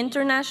in the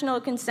international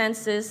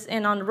consensus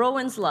and on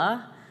Rowan's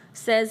Law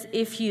says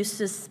if you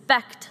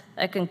suspect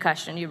a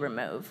concussion, you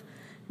remove.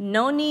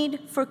 No need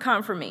for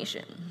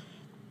confirmation.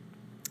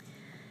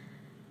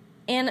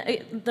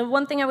 And the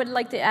one thing I would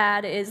like to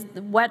add is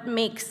what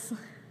makes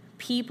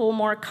people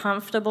more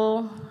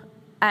comfortable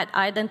at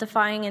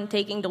identifying and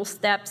taking those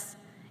steps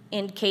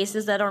in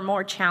cases that are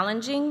more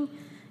challenging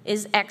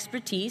is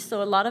expertise,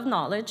 so a lot of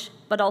knowledge,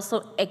 but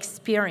also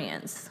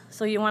experience.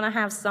 So you want to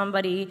have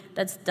somebody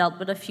that's dealt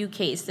with a few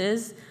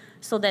cases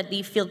so that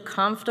they feel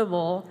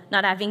comfortable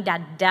not having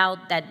that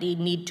doubt that they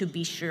need to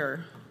be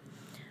sure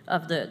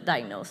of the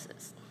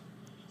diagnosis.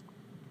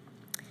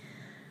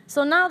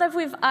 So now that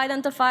we've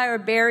identified our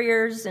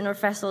barriers and our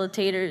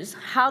facilitators,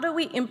 how do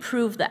we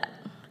improve that?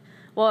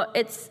 Well,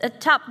 it's a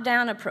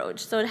top-down approach,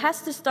 so it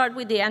has to start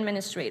with the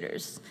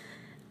administrators.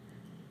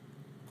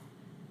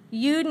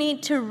 You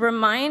need to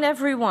remind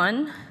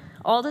everyone,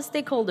 all the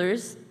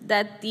stakeholders,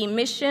 that the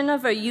mission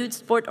of a youth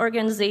sport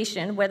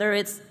organization, whether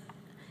it's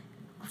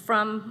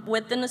from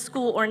within a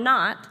school or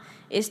not,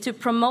 is to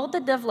promote the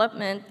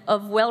development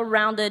of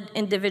well-rounded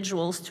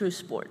individuals through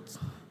sports.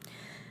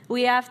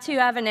 We have to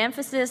have an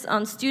emphasis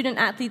on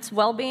student-athletes'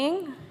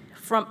 well-being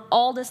from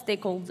all the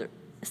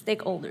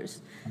stakeholders,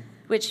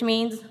 which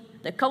means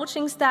the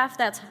coaching staff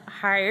that's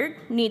hired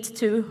needs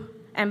to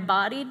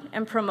embody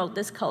and promote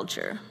this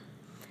culture.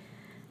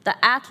 The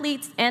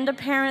athletes and the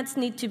parents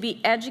need to be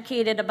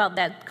educated about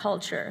that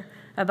culture,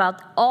 about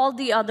all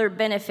the other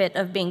benefit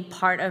of being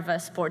part of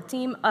a sport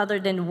team other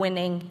than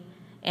winning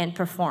and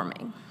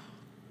performing.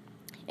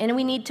 And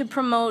we need to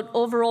promote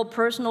overall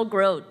personal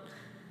growth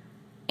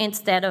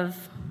instead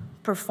of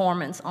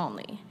performance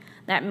only.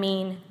 That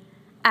means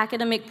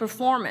academic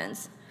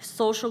performance,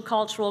 social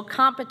cultural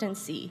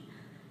competency,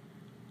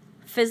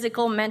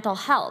 physical mental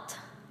health,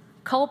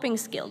 coping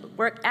skills,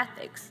 work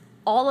ethics.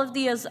 All of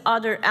these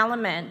other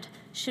elements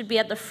should be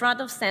at the front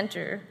of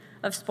center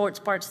of sports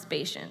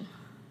participation.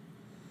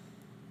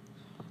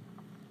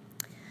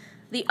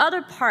 The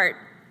other part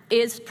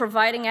is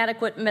providing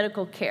adequate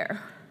medical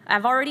care.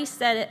 I've already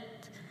said it.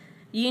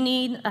 You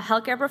need a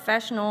healthcare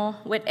professional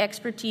with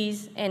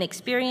expertise and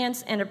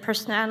experience and a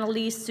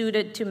personality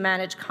suited to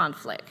manage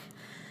conflict.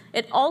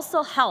 It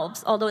also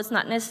helps, although it's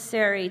not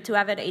necessary, to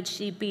have an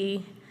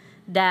HCP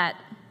that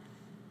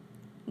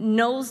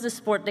knows the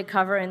sport they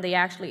cover and they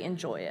actually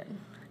enjoy it.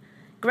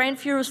 Grant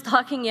Fuhr was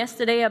talking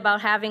yesterday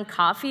about having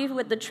coffee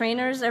with the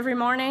trainers every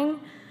morning.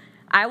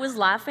 I was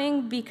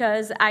laughing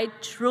because I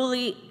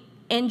truly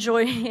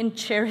enjoy and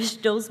cherish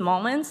those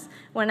moments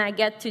when I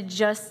get to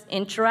just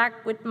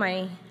interact with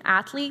my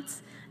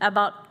athletes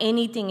about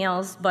anything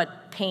else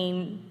but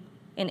pain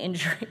and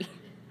injury.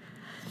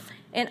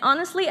 And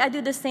honestly, I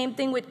do the same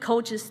thing with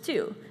coaches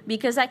too,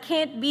 because I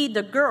can't be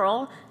the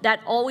girl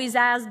that always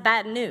has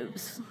bad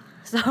news.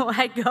 So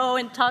I go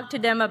and talk to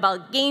them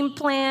about game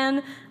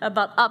plan,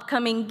 about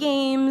upcoming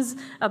games,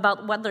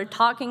 about what they're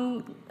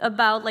talking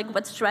about, like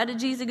what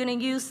strategies they're gonna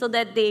use, so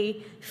that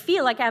they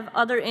feel like I have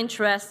other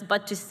interests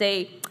but to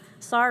say,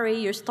 sorry,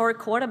 your star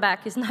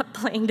quarterback is not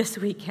playing this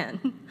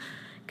weekend,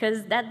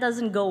 because that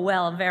doesn't go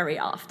well very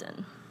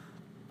often.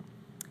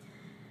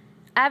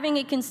 Having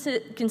a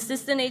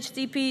consistent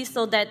HCP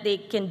so that they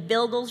can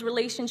build those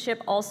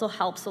relationships also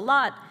helps a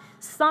lot.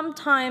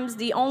 Sometimes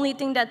the only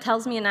thing that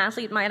tells me an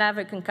athlete might have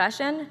a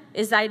concussion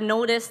is I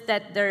notice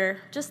that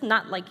they're just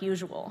not like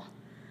usual.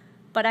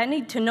 But I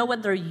need to know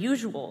what their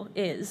usual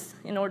is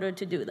in order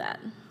to do that.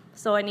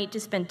 So I need to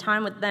spend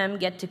time with them,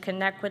 get to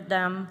connect with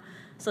them,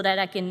 so that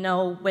I can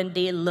know when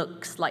they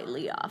look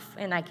slightly off,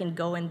 and I can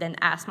go and then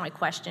ask my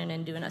question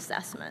and do an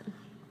assessment.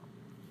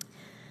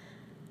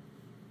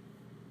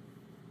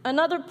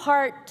 Another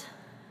part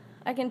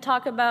I can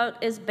talk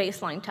about is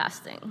baseline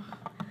testing.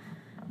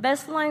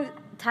 Baseline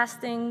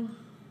testing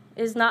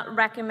is not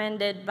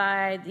recommended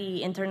by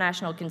the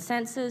international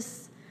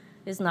consensus,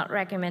 is not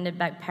recommended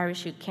by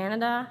Parachute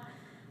Canada,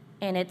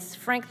 and it's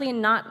frankly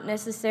not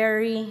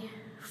necessary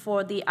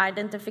for the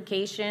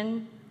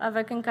identification of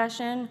a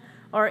concussion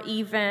or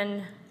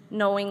even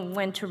knowing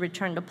when to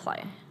return to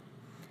play.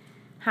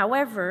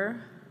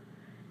 However,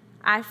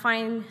 I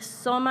find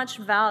so much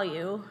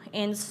value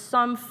in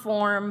some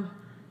form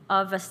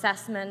of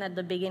assessment at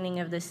the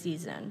beginning of the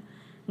season,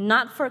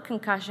 not for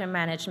concussion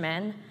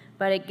management,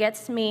 but it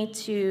gets me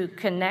to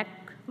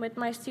connect with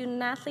my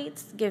student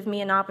athletes, give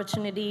me an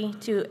opportunity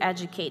to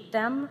educate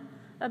them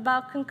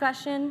about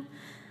concussion,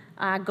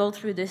 go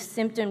through the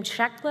symptom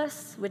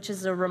checklist, which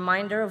is a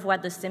reminder of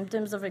what the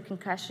symptoms of a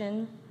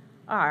concussion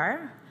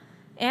are,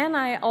 and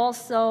I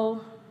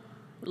also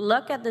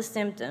look at the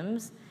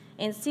symptoms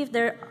and see if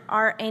there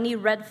are any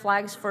red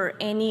flags for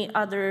any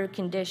other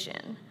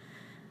condition.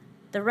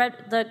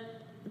 The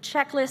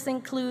checklist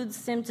includes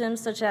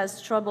symptoms such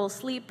as trouble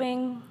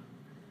sleeping,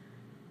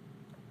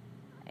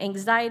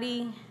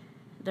 anxiety,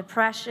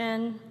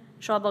 depression,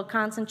 trouble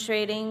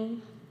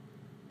concentrating,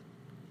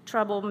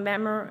 trouble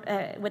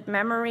with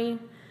memory.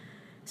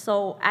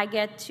 So I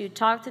get to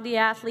talk to the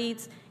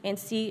athletes and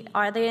see,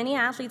 are there any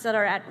athletes that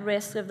are at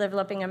risk of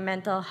developing a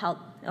mental health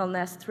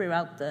illness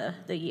throughout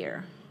the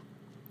year?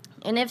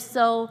 And if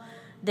so,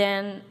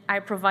 then I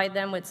provide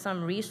them with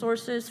some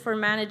resources for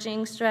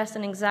managing stress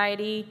and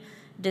anxiety,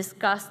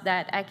 discuss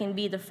that I can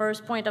be the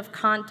first point of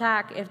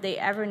contact if they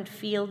ever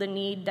feel the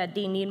need that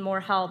they need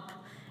more help.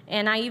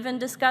 And I even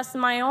discuss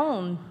my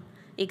own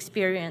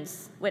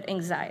experience with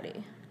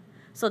anxiety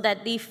so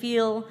that they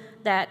feel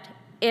that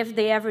if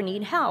they ever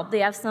need help, they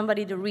have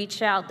somebody to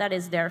reach out that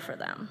is there for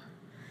them.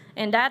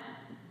 And that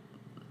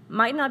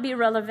might not be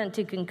relevant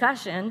to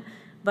concussion,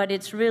 but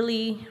it's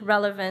really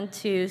relevant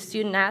to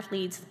student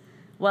athletes'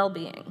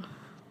 well-being.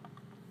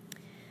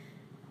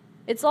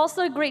 It's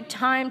also a great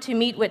time to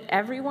meet with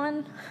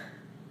everyone,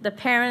 the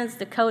parents,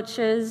 the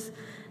coaches,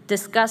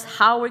 discuss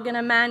how we're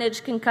gonna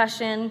manage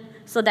concussion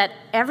so that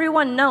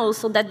everyone knows,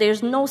 so that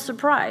there's no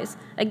surprise.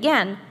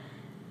 Again,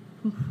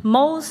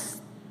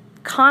 most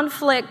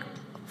conflict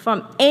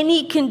from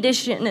any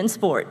condition in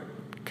sport,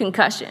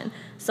 concussion.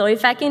 So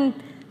if I can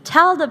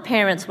tell the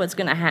parents what's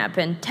gonna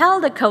happen,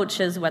 tell the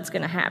coaches what's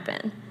gonna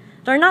happen,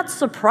 they're not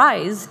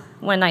surprised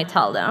when I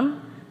tell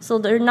them, so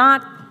they're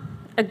not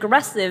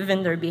aggressive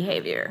in their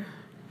behavior.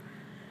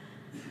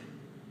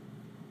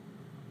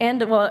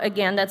 And well,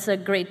 again, that's a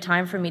great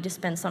time for me to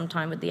spend some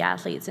time with the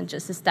athletes and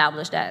just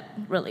establish that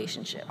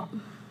relationship.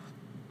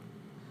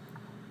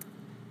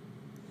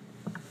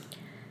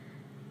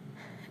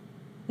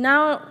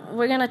 Now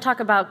we're going to talk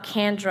about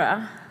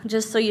Kendra,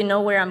 just so you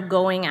know where I'm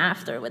going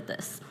after with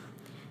this.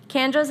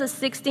 Kendra's a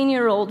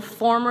 16-year-old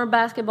former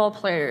basketball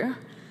player.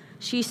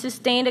 She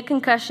sustained a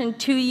concussion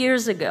 2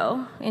 years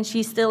ago, and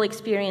she's still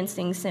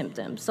experiencing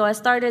symptoms. So I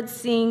started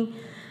seeing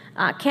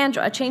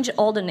Kendra. I changed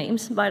all the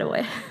names, by the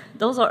way.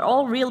 Those are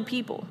all real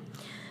people.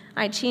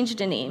 I changed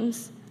the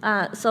names.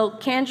 So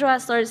Kendra, I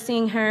started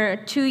seeing her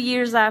 2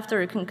 years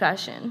after a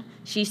concussion.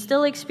 She's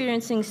still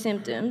experiencing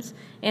symptoms,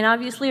 and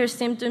obviously her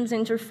symptoms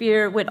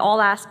interfere with all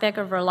aspects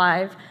of her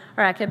life,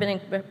 her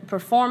academic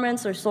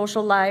performance, her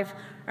social life,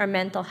 her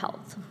mental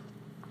health.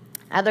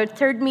 At our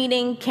third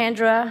meeting,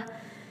 Kendra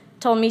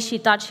told me she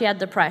thought she had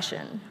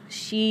depression.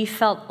 She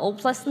felt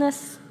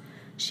hopelessness.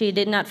 She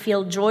did not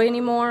feel joy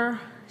anymore.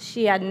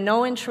 She had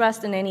no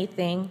interest in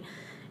anything.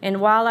 And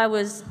while I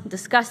was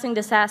discussing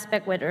this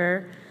aspect with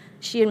her,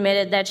 she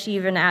admitted that she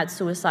even had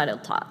suicidal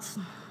thoughts.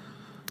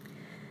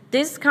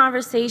 This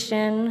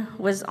conversation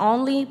was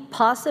only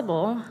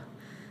possible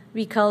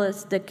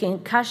because the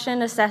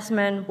concussion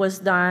assessment was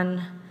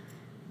done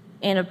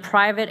in a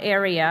private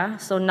area,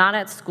 so not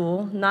at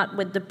school, not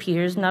with the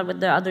peers, not with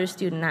the other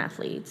student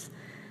athletes.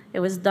 It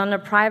was done in a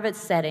private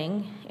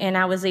setting, and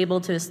I was able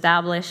to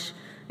establish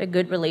a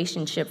good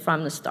relationship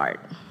from the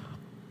start.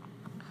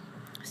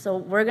 So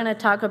we're going to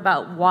talk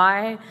about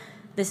why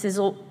this is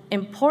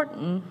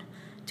important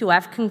to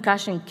have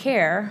concussion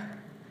care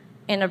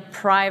in a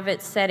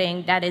private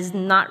setting that is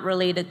not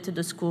related to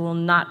the school,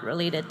 not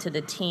related to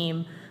the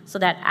team, so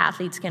that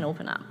athletes can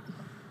open up.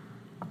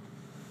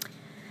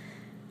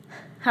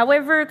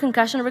 However,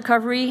 concussion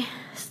recovery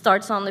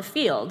starts on the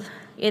field.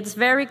 It's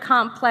very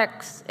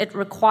complex. It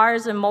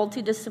requires a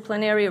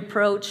multidisciplinary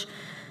approach.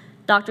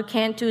 Dr.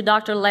 Cantu,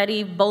 Dr.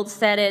 Letty both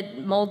said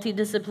it,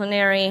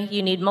 multidisciplinary.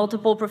 You need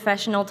multiple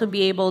professionals to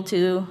be able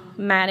to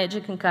manage a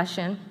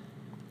concussion.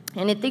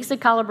 And it takes a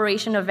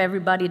collaboration of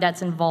everybody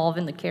that's involved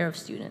in the care of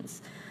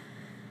students.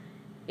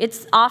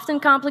 It's often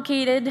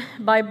complicated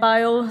by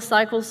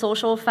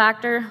biopsychosocial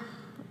factors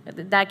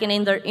that can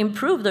either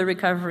improve the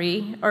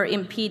recovery or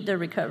impede the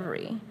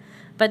recovery.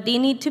 But they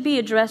need to be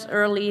addressed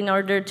early in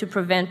order to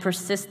prevent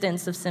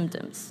persistence of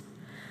symptoms.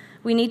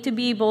 We need to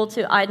be able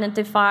to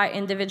identify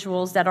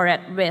individuals that are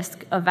at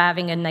risk of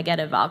having a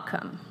negative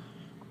outcome.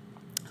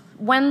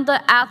 When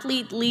the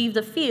athlete leaves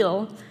the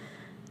field,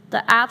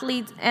 the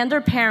athlete and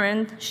their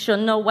parent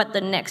should know what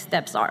the next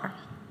steps are.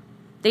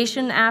 They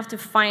shouldn't have to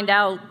find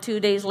out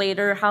 2 days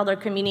later how they're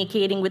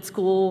communicating with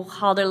school,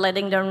 how they're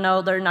letting them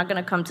know they're not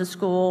going to come to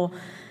school,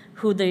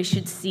 who they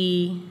should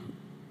see.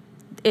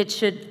 They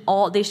should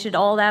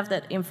all have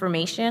that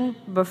information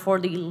before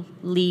they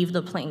leave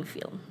the playing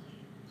field.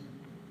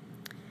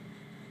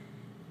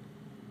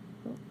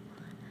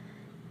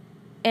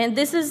 And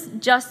this is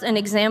just an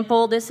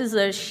example. This is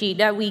a sheet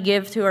that we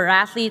give to our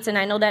athletes. And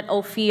I know that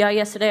Ophia,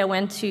 yesterday I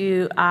went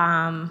to,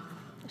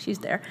 she's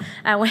there.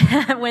 I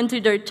went to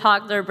their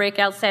talk, their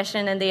breakout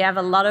session, and they have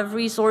a lot of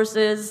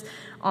resources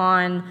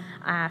on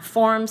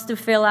forms to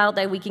fill out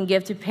that we can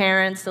give to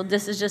parents. So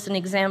this is just an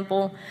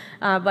example.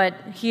 But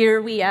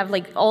here we have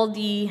like all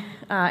the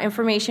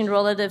information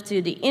relative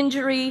to the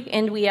injury,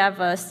 and we have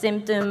a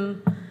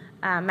symptom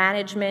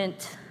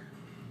management,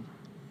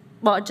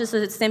 well, just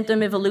a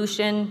symptom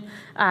evolution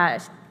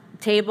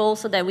table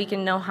so that we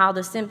can know how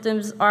the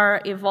symptoms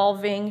are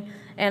evolving.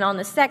 And on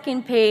the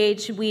second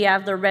page, we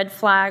have the red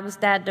flags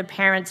that the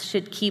parents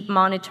should keep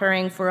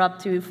monitoring for up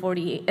to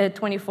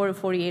 24 to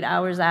 48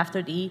 hours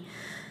after the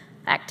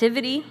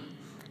activity.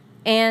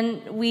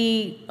 And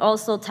we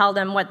also tell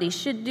them what they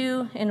should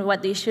do and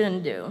what they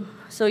shouldn't do.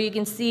 So you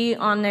can see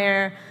on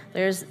there,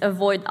 there's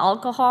avoid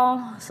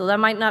alcohol. So that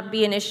might not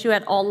be an issue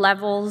at all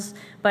levels,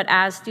 but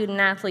as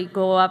student-athletes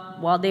go up,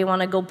 well, they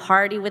want to go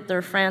party with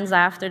their friends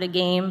after the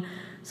game.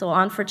 So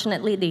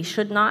unfortunately, they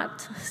should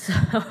not.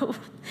 So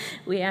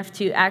we have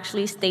to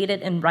actually state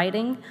it in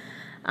writing.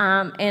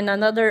 And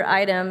another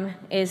item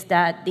is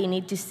that they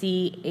need to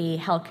see a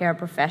healthcare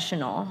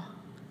professional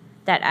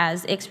that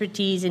has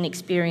expertise and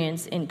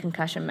experience in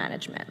concussion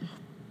management.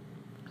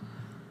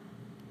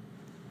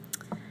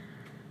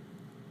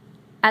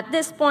 At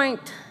this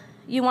point,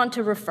 you want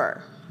to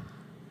refer.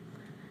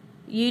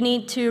 You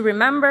need to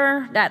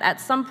remember that at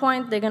some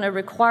point, they're going to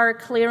require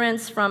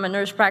clearance from a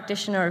nurse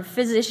practitioner or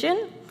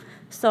physician.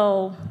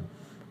 So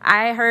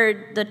I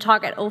heard the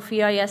talk at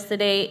Ophia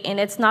yesterday, and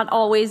it's not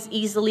always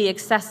easily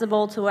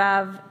accessible to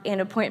have an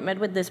appointment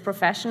with this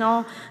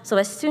professional. So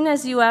as soon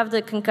as you have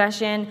the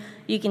concussion,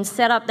 you can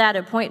set up that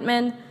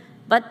appointment,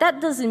 but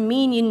that doesn't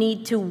mean you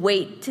need to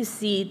wait to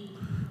see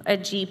a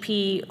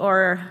GP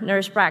or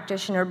nurse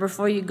practitioner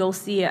before you go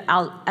see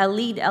a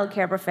lead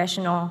healthcare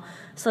professional,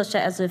 such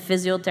as a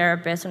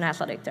physiotherapist or an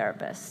athletic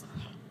therapist.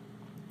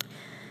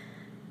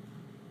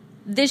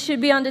 This should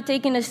be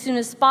undertaken as soon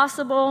as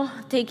possible.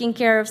 Taking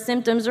care of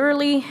symptoms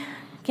early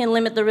can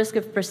limit the risk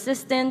of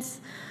persistence.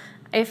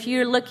 If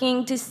you're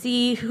looking to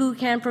see who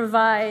can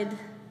provide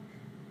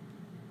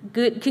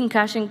Good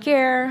concussion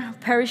care.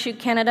 Parachute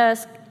Canada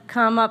has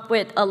come up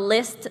with a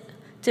list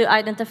to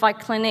identify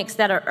clinics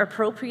that are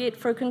appropriate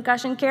for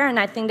concussion care, and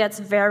I think that's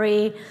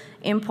very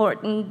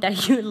important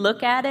that you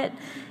look at it.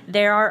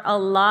 There are a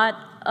lot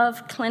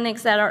of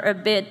clinics that are a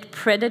bit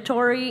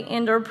predatory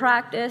in their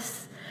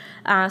practice,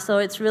 so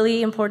it's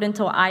really important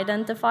to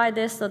identify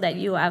this so that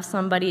you have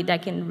somebody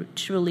that can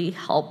truly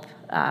help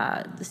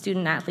the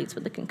student athletes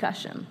with the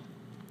concussion.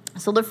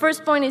 So the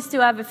first point is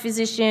to have a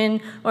physician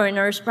or a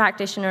nurse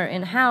practitioner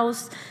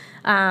in-house,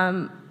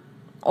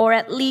 or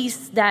at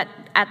least that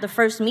at the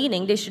first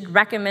meeting, they should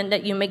recommend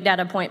that you make that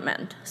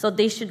appointment. So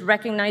they should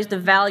recognize the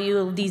value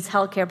of these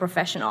healthcare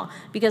professionals,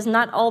 because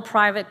not all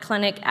private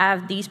clinics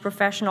have these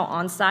professionals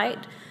on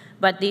site,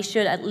 but they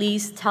should at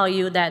least tell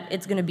you that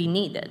it's going to be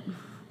needed.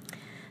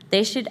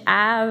 They should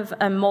have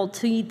a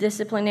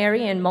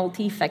multidisciplinary and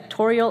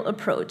multifactorial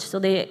approach. So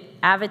they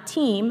have a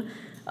team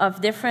of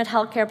different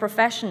healthcare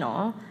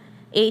professionals,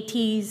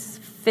 ATs,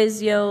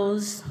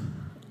 physios,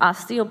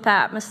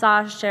 osteopath,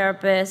 massage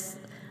therapists,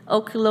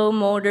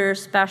 oculomotor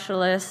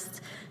specialists,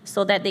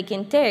 so that they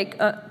can take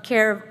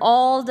care of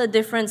all the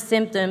different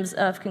symptoms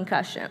of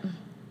concussion.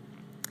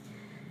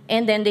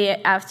 And then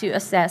they have to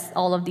assess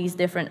all of these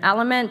different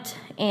elements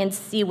and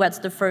see what's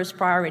the first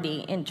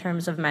priority in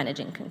terms of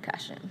managing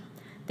concussion.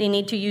 They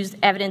need to use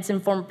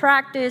evidence-informed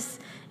practice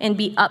and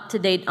be up to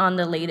date on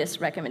the latest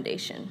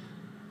recommendation.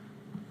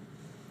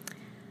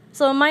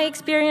 So in my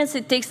experience,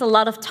 it takes a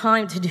lot of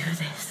time to do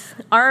this.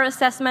 Our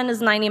assessment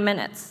is 90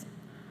 minutes.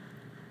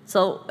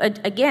 So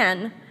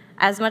again,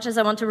 as much as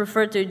I want to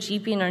refer to a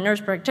GP and a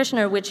nurse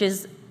practitioner, which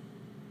is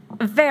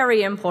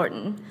very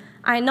important,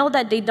 I know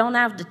that they don't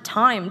have the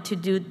time to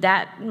do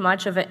that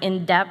much of an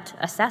in-depth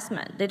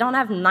assessment. They don't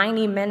have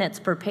 90 minutes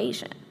per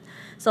patient.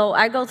 So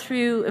I go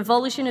through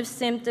evolution of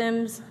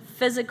symptoms,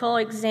 physical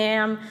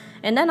exam,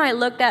 and then I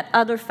looked at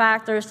other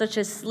factors such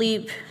as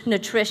sleep,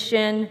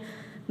 nutrition,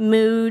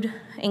 mood,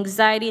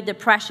 anxiety,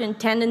 depression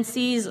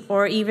tendencies,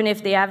 or even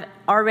if they have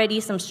already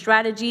some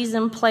strategies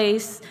in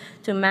place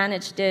to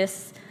manage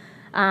this.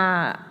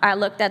 I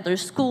looked at their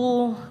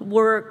school,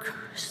 work,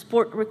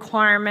 sport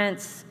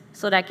requirements,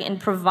 so that I can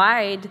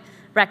provide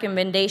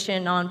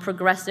recommendation on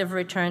progressive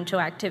return to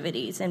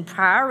activities and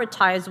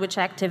prioritize which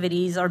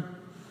activities are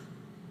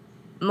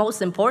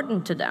most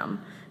important to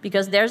them,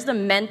 because there's the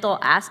mental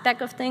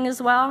aspect of things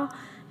as well.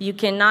 You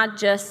cannot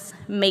just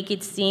make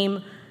it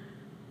seem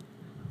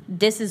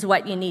this is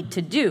what you need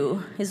to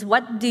do. Is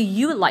what do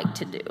you like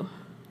to do?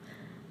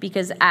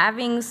 Because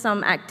having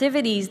some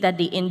activities that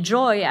they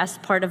enjoy as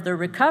part of their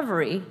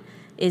recovery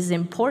is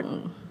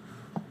important,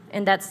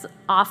 and that's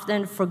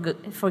often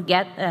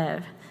forgotten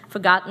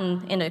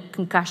in a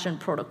concussion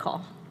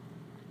protocol.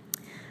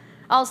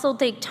 Also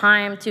take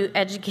time to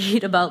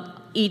educate about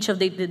each of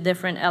the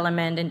different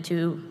elements and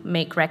to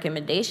make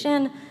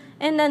recommendation,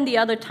 and then the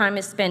other time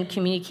is spent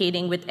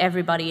communicating with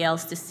everybody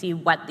else to see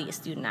what the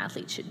student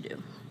athlete should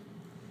do.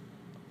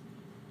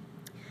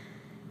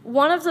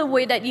 One of the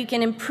ways that you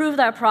can improve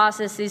that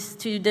process is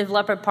to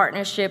develop a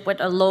partnership with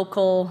a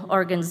local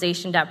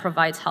organization that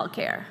provides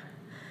healthcare.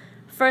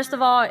 First of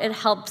all, it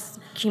helps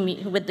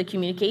with the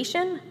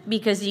communication,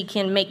 because you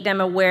can make them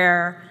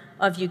aware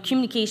of your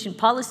communication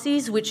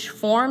policies, which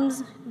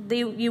forms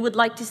you would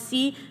like to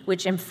see,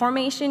 which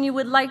information you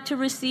would like to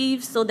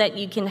receive, so that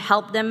you can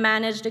help them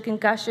manage the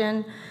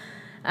concussion,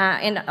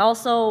 and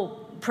also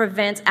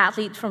prevents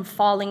athletes from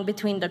falling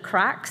between the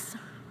cracks.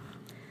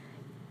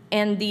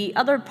 And the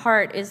other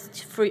part is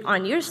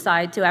on your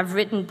side to have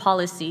written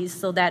policies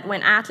so that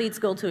when athletes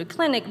go to a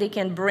clinic, they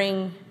can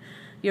bring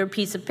your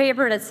piece of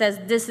paper that says,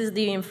 this is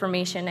the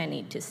information I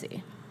need to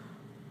see.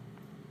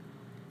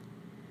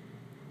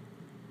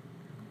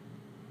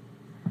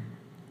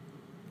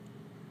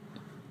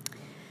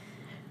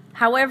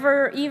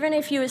 However, even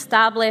if you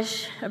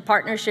establish a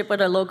partnership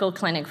with a local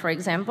clinic, for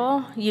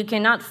example, you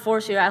cannot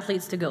force your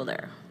athletes to go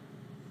there.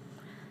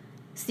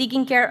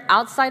 Seeking care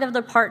outside of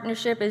the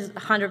partnership is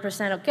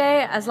 100%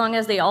 okay, as long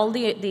as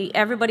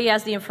everybody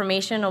has the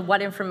information of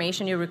what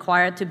information you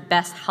require to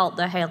best help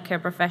the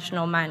healthcare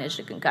professional manage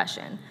the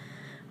concussion.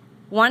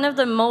 One of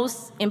the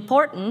most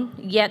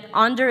important yet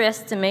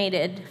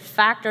underestimated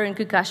factor in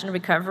concussion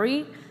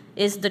recovery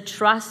is the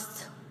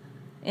trust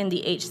in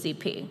the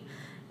HCP.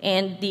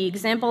 And the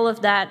example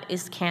of that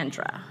is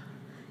Kendra.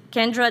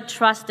 Kendra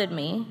trusted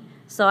me,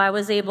 so I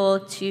was able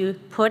to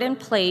put in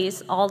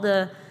place all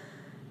the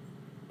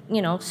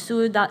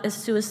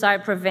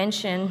suicide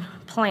prevention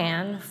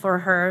plan for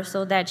her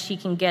so that she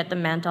can get the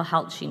mental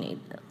health she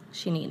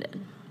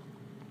needed.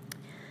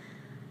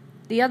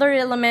 The other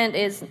element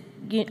is,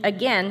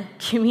 again,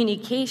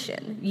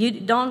 communication.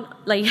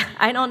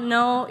 I don't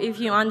know if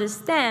you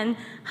understand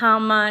how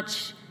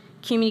much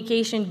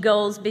communication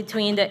goes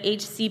between the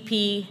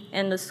HCP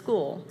and the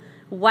school.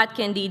 What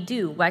can they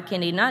do? What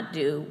can they not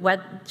do? What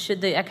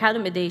should the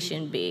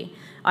accommodation be?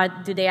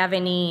 Do they have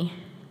anything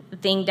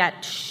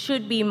that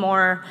should be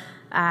more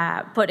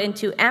put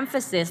into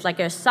emphasis, like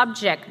a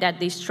subject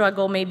that they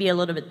struggle maybe a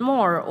little bit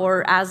more,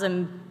 or as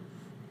a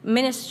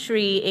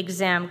ministry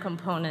exam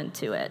component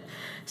to it.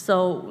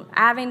 So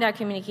having that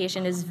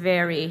communication is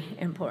very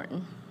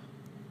important.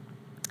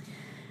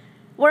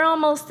 We're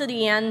almost to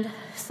the end,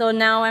 so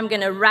now I'm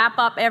going to wrap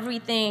up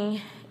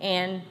everything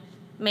and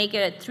make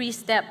it a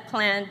 3-step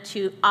plan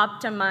to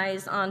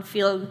optimize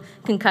on-field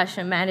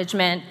concussion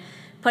management,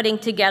 putting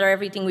together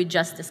everything we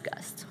just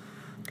discussed.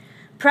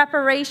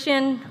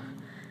 Preparation,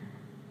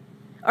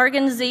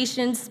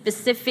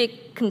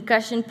 organization-specific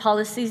concussion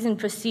policies and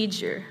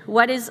procedure.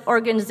 What is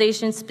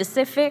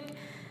organization-specific?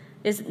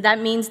 That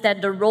means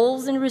that the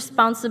roles and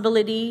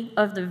responsibility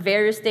of the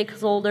various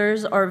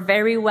stakeholders are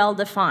very well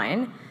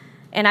defined.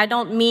 And I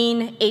don't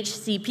mean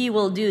HCP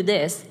will do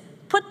this.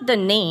 Put the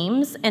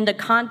names and the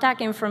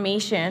contact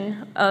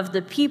information of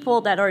the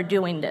people that are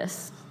doing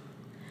this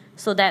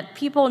so that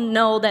people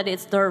know that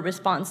it's their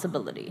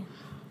responsibility.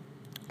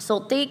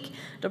 So take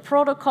the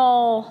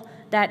protocol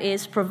that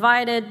is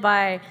provided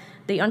by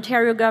the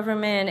Ontario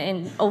government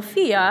and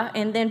OFIA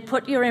and then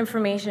put your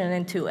information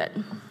into it.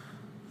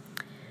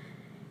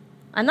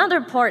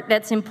 Another part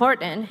that's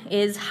important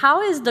is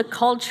how is the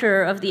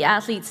culture of the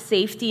athlete's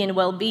safety and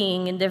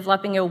well-being in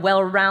developing a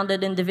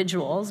well-rounded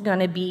individual going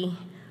to be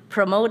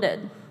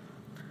promoted?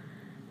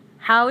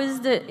 How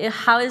is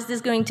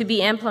this going to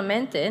be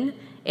implemented?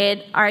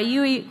 And how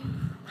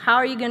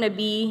are you going to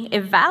be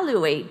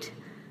evaluate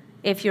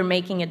if you're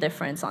making a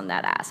difference on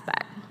that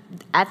aspect?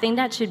 I think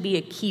that should be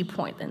a key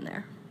point in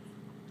there.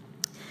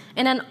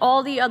 And then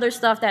all the other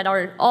stuff that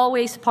are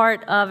always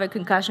part of a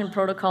concussion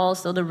protocol,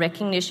 so the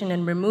recognition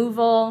and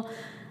removal,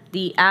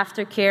 the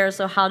aftercare,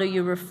 so how do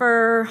you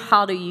refer,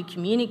 how do you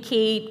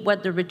communicate,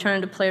 what the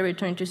return to play,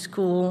 return to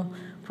school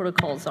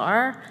protocols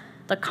are,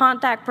 the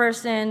contact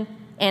person,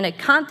 and a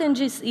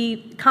contingency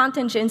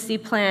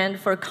plan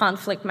for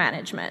conflict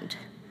management.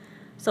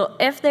 So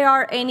if there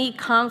are any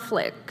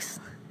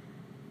conflicts,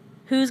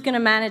 who's going to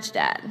manage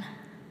that?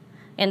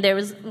 And there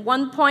is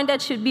one point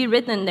that should be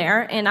written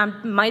there, and I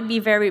might be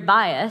very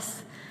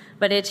biased,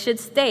 but it should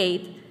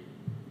state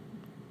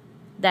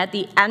that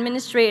the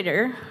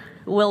administrator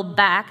will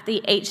back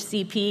the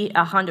HCP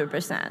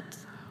 100%.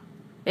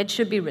 It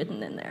should be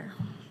written in there.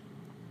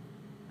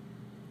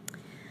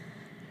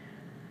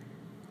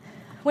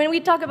 When we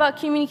talk about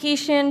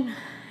communication,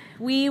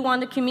 we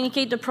want to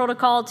communicate the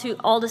protocol to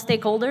all the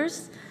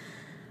stakeholders.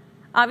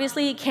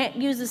 Obviously, you can't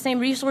use the same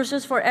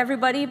resources for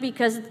everybody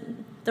because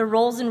the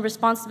roles and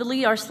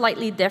responsibility are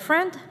slightly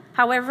different.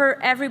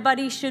 However,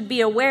 everybody should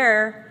be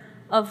aware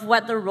of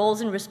what the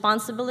roles and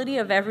responsibility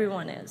of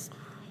everyone is.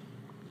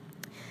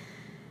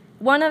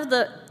 One of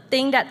the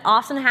things that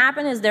often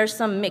happen is there's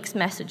some mixed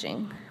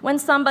messaging. When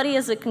somebody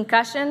has a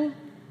concussion,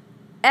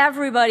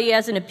 everybody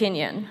has an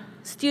opinion.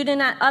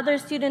 Other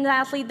student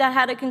athlete that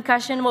had a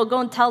concussion will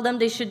go and tell them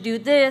they should do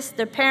this.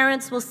 Their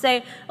parents will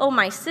say, oh,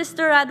 my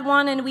sister had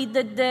one and we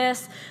did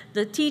this.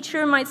 The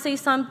teacher might say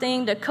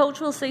something. The coach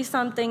will say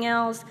something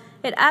else.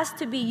 It has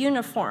to be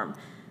uniform.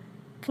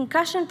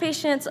 Concussion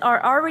patients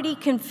are already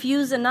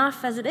confused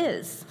enough as it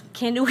is.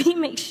 Can we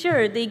make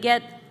sure they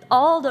get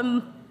all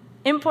the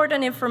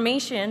important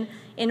information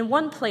in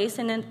one place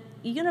and in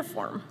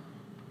uniform?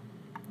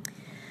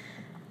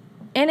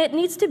 And it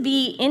needs to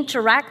be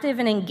interactive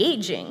and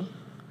engaging.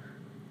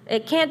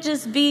 It can't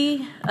just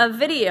be a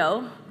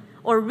video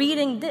or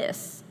reading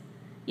this.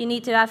 You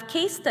need to have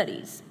case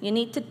studies. You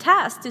need to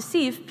test to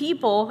see if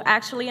people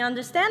actually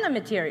understand the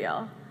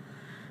material.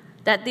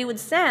 That they would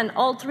send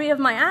all 3 of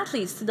my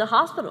athletes to the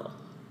hospital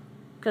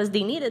because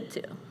they needed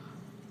to.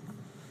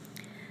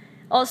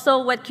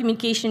 Also, what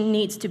communication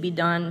needs to be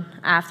done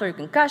after a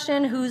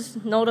concussion, who's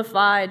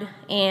notified,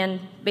 and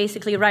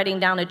basically writing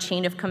down a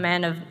chain of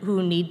command of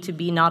who need to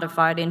be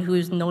notified and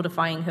who's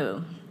notifying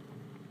who.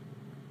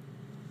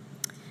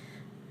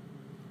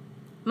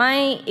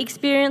 My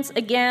experience,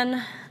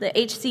 again, the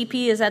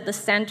HCP is at the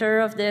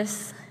center of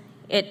this.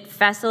 It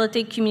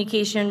facilitates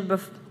communication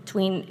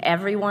between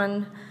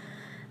everyone.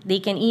 They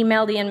can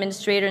email the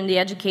administrator and the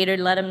educator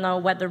to let them know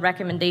what the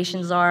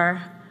recommendations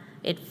are.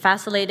 It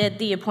facilitated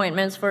the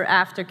appointments for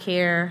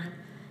aftercare,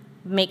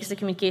 makes the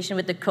communication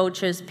with the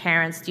coaches,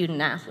 parents,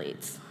 student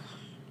athletes.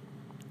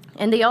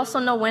 And they also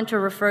know when to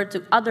refer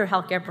to other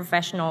healthcare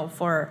professionals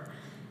for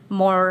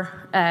more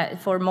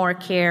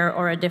care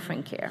or a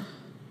different care.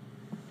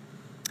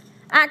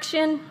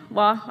 Action,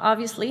 well,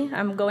 obviously,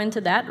 I'm going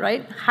to that,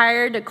 right?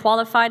 Hire the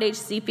qualified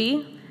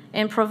HCP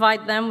and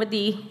provide them with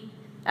the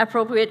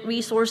appropriate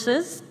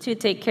resources to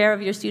take care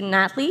of your student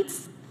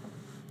athletes.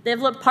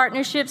 Develop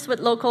partnerships with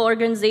local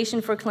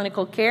organizations for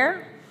clinical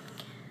care.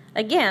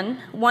 Again,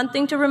 one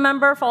thing to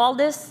remember for all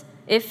this,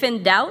 if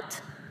in doubt,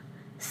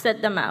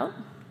 set them out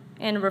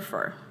and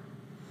refer.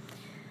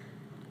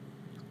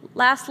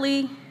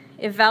 Lastly,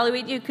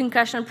 evaluate your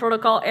concussion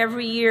protocol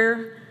every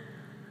year.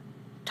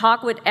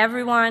 Talk with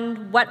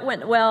everyone, what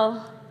went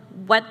well,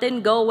 what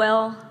didn't go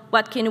well,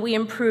 what can we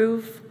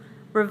improve,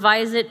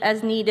 revise it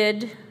as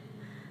needed,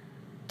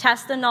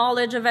 test the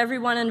knowledge of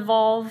everyone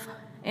involved,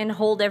 and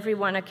hold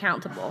everyone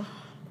accountable.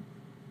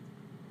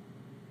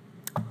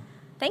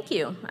 Thank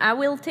you.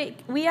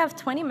 We have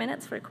 20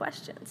 minutes for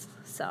questions,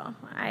 so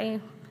I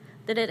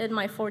Did it in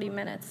my 40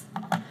 minutes.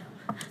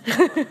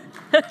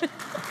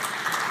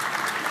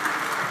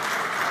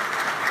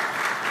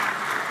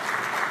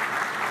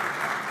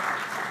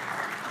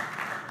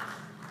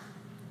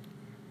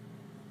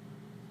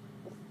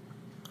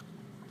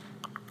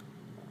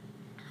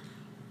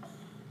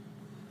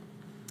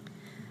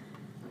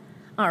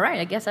 All right,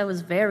 I guess I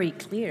was very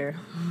clear.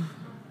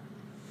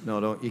 No,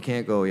 don't. You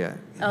can't go yet.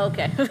 Oh,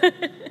 okay. I'm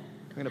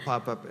going to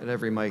pop up at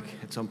every mic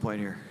at some point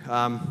here.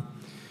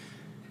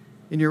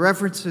 In your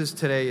references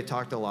today, you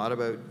talked a lot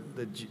about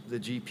the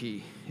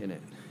GP in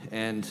it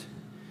and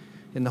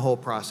in the whole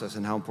process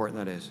and how important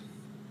that is.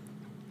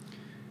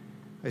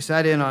 I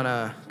sat in on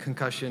a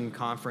concussion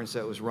conference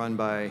that was run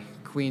by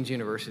Queen's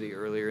University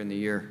earlier in the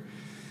year,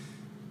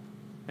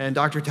 and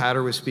Dr.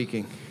 Tatter was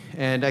speaking,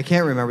 and I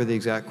can't remember the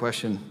exact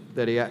question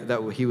that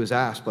he was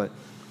asked, but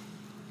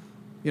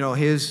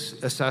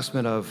his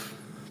assessment of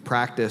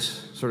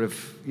practice, sort of,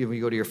 when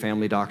you go to your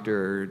family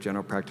doctor or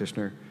general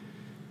practitioner,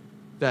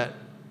 that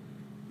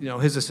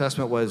his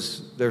assessment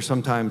was they're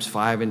sometimes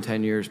 5 and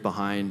 10 years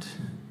behind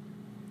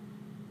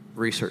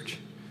research.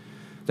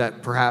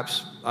 That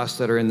perhaps us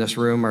that are in this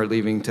room are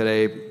leaving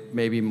today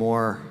maybe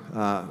more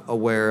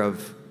aware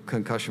of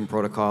concussion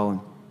protocol and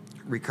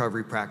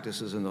recovery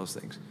practices and those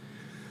things.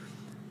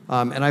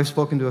 And I've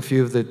spoken to a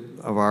few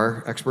of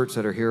our experts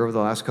that are here over the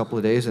last couple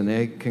of days, and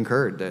they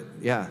concurred that,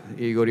 yeah,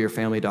 you go to your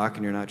family doc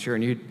and you're not sure.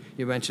 And you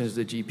mentioned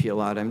the GP a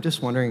lot. I'm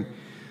just wondering,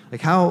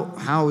 like,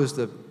 how is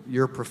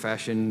your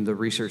profession, the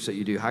research that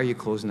you do, how are you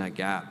closing that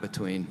gap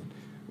between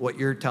what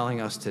you're telling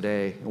us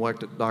today and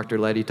what Dr.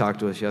 Letty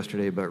talked to us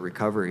yesterday about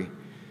recovery,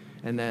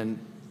 and then,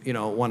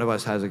 one of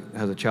us has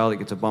a child that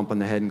gets a bump on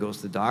the head and goes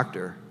to the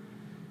doctor.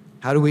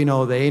 How do we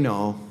know they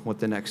know what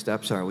the next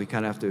steps are? We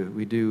kind of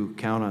we do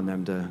count on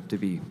them to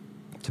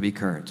be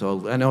current.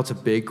 So I know it's a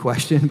big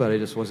question, but I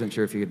just wasn't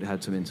sure if you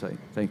had some insight.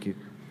 Thank you.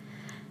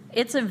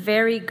 It's a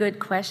very good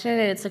question,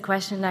 and it's a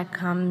question that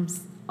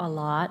comes a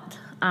lot.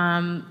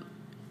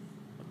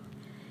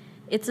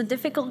 It's a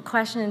difficult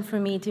question for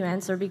me to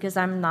answer because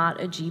I'm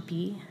not a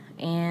GP,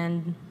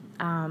 and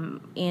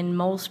in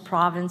most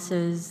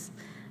provinces,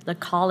 the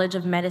College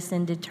of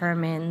Medicine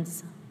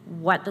determines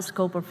what the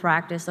scope of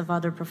practice of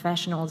other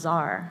professionals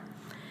are.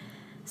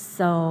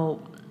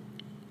 So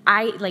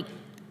I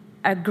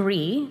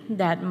agree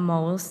that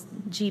most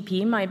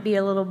GP might be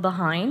a little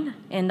behind,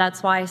 and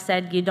that's why I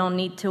said you don't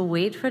need to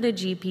wait for the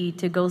GP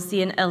to go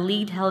see an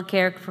elite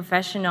healthcare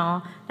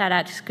professional that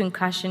has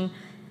concussion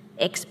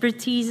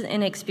expertise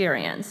and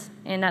experience.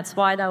 And that's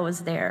why that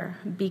was there,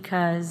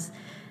 because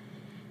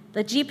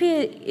the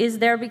GP is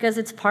there because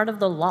it's part of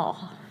the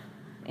law.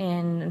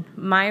 And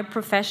my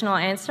professional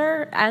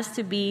answer has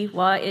to be,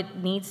 well,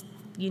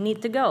 you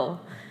need to go.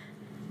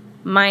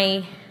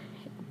 My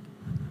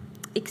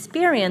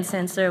experience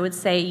answer would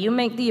say, you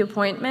make the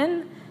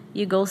appointment,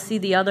 you go see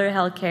the other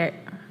healthcare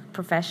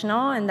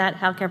professional, and that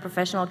healthcare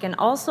professional can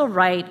also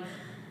write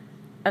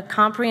a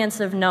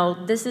comprehensive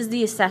note. This is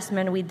the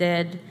assessment we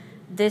did.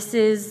 This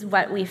is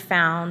what we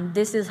found.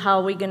 This is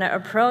how we're going to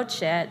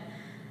approach it.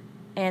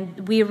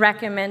 And we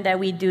recommend that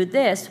we do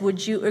this.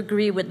 Would you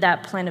agree with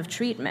that plan of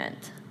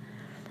treatment?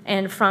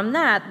 And from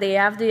that, they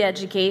have the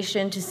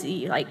education to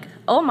see, like,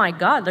 oh my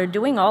God, they're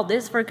doing all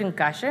this for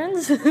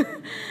concussions?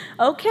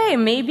 Okay,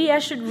 maybe I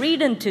should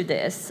read into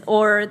this.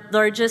 Or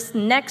they're just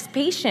next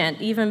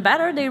patient. Even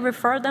better, they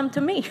refer them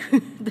to me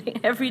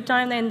every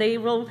time, and they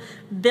will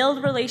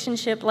build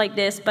relationship like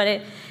this.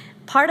 But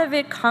part of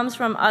it comes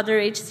from other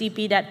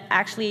HCP that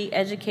actually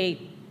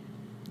educate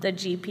the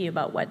GP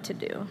about what to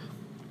do.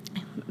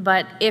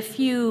 But if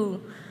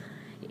you,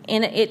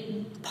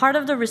 part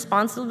of the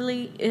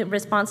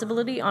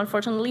responsibility,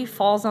 unfortunately,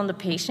 falls on the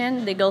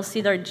patient. They go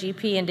see their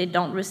GP and they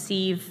don't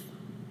receive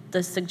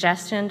the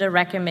suggestion, the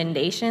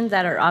recommendations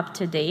that are up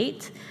to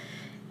date,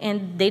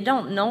 and they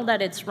don't know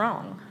that it's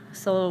wrong.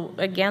 So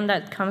again,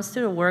 that comes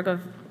to the work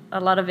of a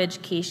lot of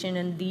education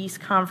and these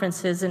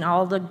conferences and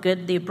all the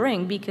good they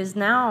bring, because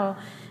now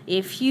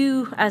if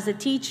you, as a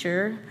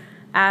teacher,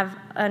 have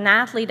an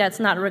athlete that's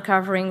not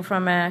recovering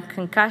from a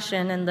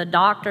concussion and the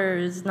doctor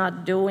is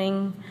not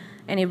doing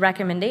any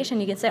recommendation,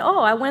 you can say,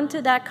 oh, I went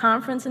to that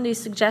conference and they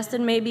suggested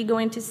maybe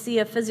going to see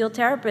a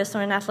physiotherapist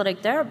or an athletic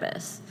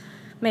therapist.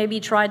 Maybe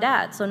try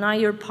that. So now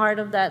you're part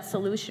of that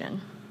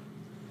solution.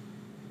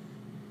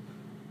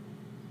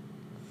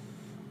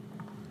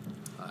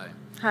 Hi.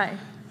 Hi.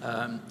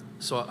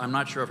 So I'm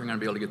not sure if I'm going to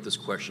be able to get this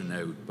question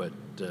out, but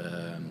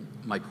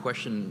my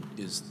question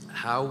is,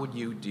 how would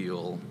you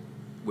deal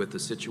with the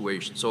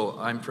situation? So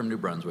I'm from New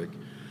Brunswick.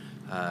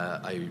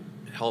 I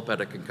help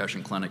at a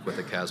concussion clinic with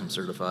a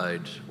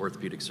CASM-certified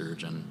orthopedic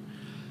surgeon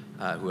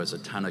who has a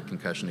ton of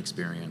concussion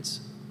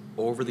experience.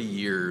 Over the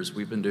years,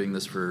 we've been doing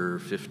this for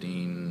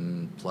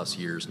 15 plus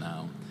years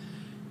now,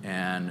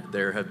 and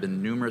there have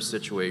been numerous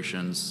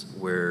situations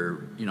where,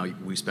 you know,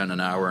 we spend an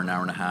hour and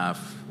a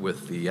half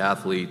with the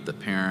athlete, the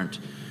parent,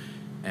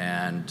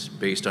 and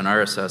based on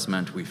our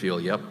assessment, we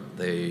feel, yep,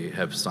 they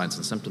have signs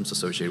and symptoms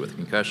associated with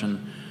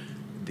concussion.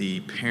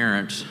 the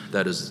parent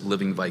that is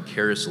living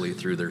vicariously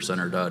through their son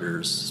or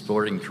daughter's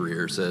sporting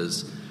career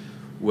says,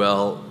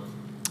 well,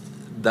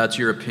 that's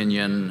your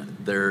opinion.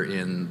 They're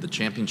in the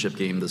championship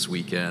game this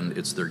weekend.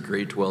 It's their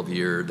grade 12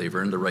 year. They've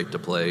earned the right to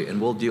play, and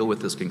we'll deal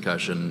with this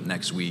concussion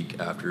next week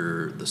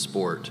after the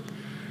sport.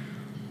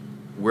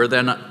 We're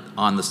then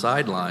on the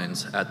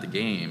sidelines at the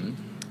game,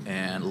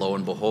 and lo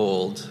and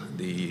behold,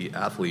 the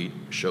athlete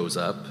shows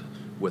up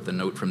with a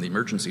note from the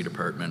emergency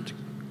department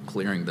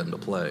clearing them to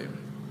play.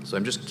 So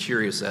I'm just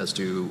curious as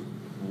to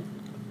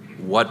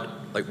what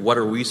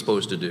are we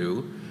supposed to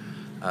do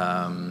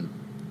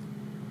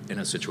in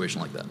a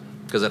situation like that?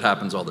 Because it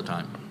happens all the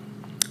time.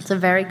 It's a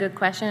very good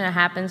question. It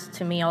happens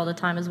to me all the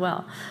time as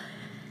well.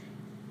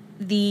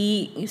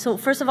 So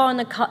first of all, in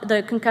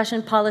the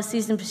concussion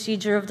policies and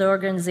procedure of the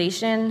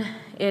organization,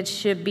 it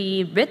should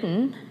be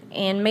written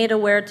and made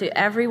aware to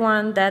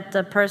everyone that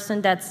the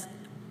person that's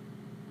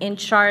in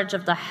charge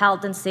of the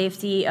health and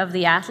safety of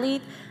the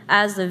athlete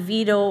has a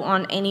veto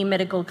on any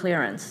medical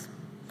clearance.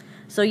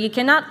 So you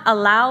cannot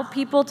allow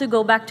people to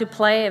go back to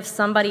play if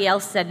somebody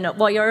else said no.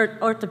 Well, you're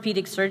an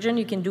orthopedic surgeon,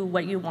 you can do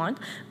what you want,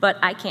 but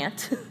I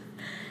can't.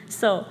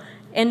 So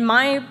in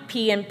my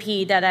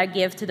P&P that I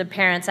give to the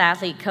parents,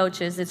 athlete,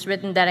 coaches, it's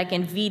written that I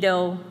can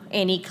veto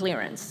any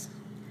clearance.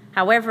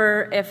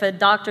 However, if a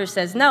doctor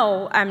says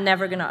no, I'm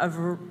never going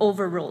to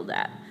overrule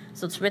that.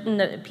 So it's written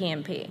in the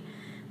P&P.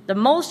 The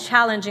most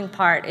challenging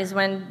part is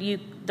when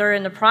they're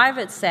in a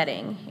private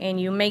setting and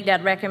you make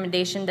that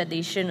recommendation that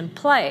they shouldn't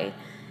play,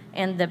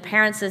 and the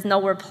parent says, no,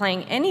 we're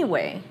playing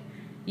anyway.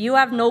 You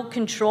have no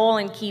control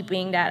in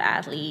keeping that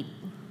athlete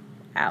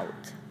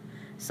out.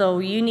 So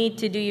you need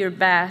to do your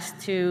best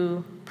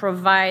to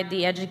provide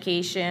the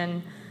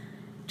education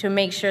to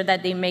make sure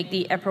that they make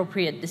the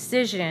appropriate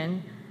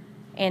decision,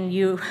 and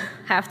you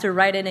have to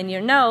write it in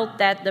your note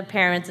that the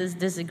parent is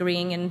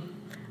disagreeing and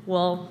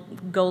will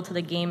go to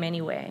the game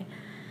anyway.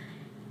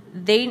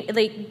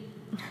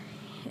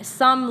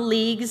 Some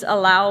leagues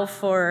allow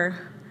for,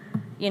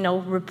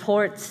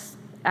 reports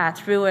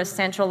through a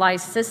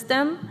centralized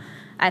system.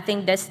 I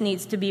think this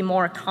needs to be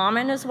more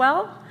common as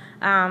well.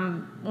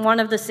 One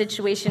of the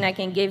situations I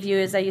can give you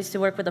is I used to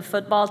work with a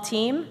football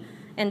team,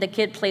 and the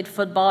kid played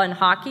football and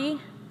hockey,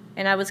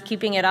 and I was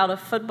keeping it out of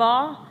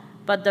football,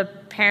 but the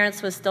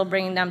parents was still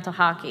bringing them to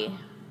hockey.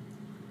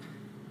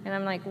 And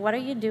I'm like, what are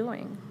you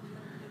doing?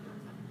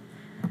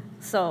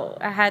 So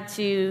I had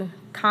to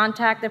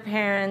contact the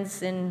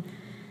parents and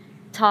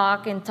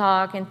talk,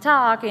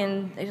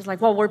 and it was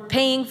like, well, we're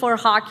paying for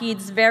hockey,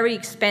 it's very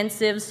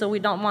expensive, so we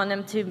don't want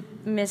them to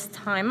miss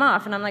time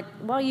off. And I'm like,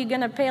 well, you're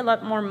gonna pay a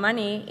lot more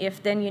money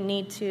if then you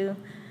need to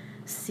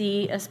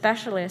see a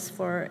specialist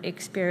for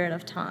X period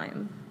of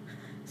time.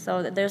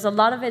 So there's a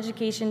lot of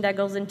education that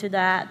goes into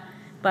that,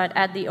 but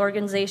at the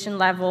organization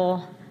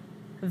level,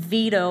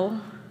 veto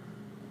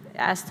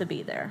has to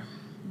be there.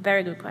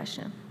 Very good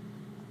question.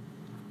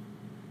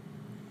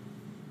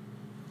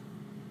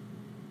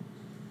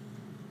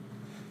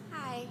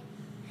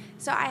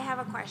 So I have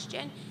a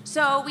question.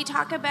 So we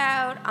talk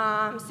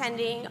about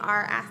sending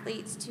our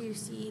athletes to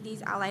see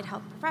these allied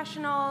health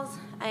professionals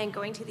and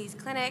going to these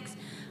clinics,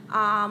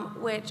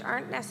 which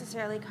aren't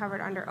necessarily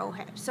covered under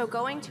OHIP. So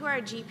going to our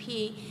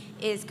GP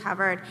is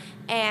covered,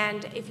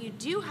 and if you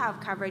do have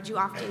coverage, you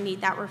often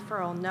need that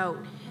referral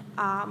note.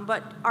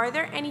 But are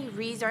there any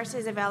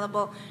resources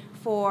available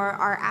for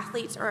our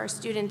athletes or our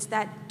students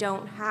that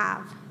don't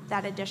have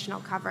that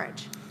additional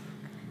coverage?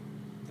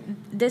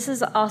 This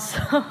is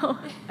also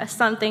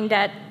something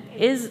that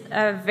is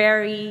a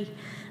very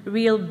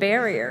real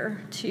barrier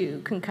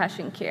to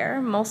concussion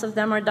care. Most of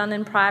them are done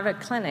in private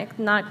clinic,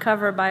 not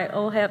covered by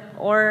OHIP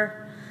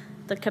or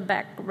the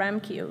Quebec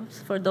REMQ,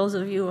 for those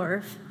of you who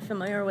are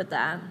familiar with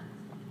that.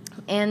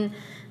 And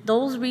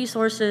those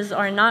resources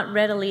are not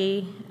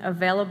readily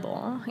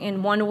available.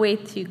 And one way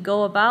to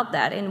go about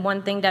that, and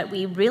one thing that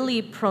we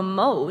really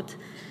promote,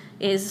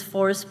 is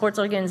for a sports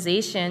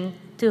organization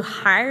to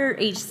hire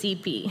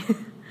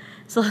HCP.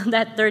 So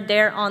that they're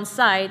there on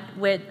site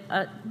with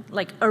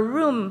a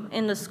room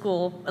in the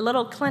school, a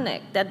little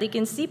clinic that they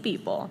can see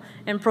people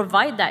and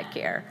provide that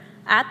care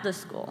at the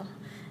school.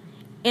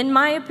 In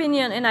my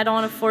opinion, and I don't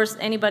want to force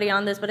anybody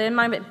on this, but in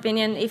my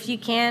opinion, if you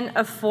can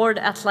afford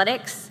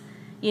athletics,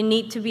 you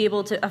need to be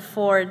able to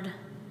afford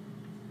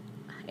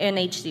an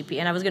HCP.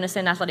 And I was going to say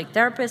an athletic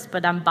therapist,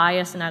 but I'm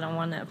biased and I don't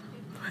want to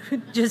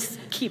just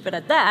keep it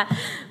at that,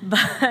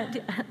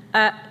 but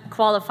a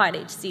qualified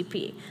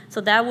HCP.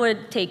 So that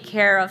would take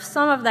care of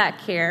some of that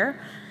care.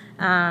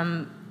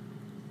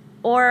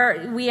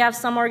 Or we have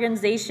some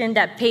organization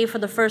that pay for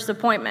the first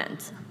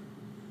appointment.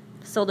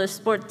 So the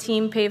sport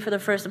team pay for the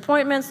first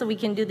appointment so we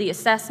can do the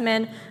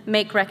assessment,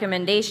 make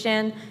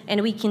recommendation,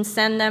 and we can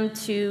send them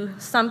to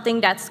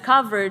something that's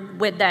covered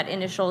with that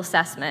initial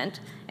assessment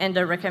and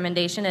the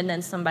recommendation, and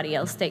then somebody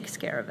else takes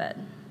care of it.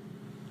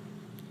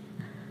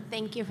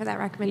 Thank you for that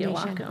recommendation.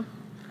 You're welcome.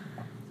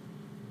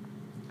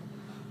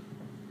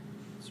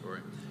 So Sorry.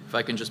 If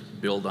I can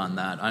just build on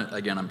that.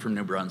 Again, I'm from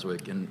New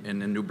Brunswick, and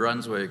in New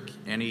Brunswick,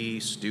 any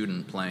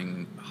student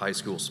playing high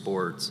school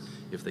sports,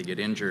 if they get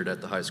injured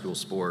at the high school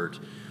sport,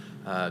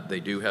 they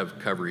do have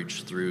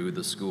coverage through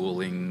the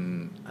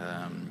schooling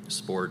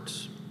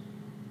sport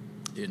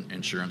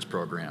insurance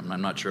program.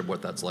 I'm not sure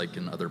what that's like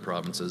in other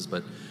provinces,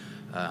 but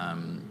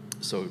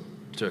so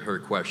to her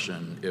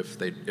question,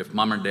 if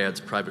mom or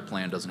dad's private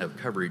plan doesn't have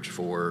coverage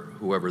for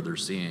whoever they're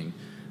seeing,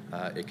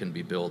 it can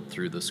be billed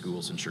through the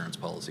school's insurance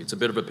policy. It's a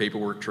bit of a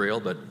paperwork trail,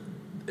 but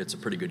it's a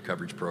pretty good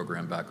coverage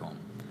program back home.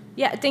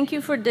 Yeah, thank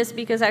you for this,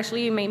 because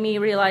actually you made me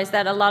realize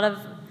that a lot of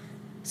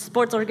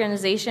sports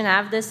organizations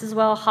have this as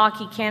well.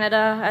 Hockey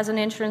Canada has an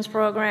insurance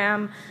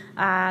program,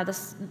 the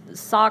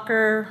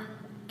soccer,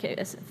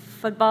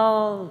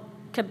 football,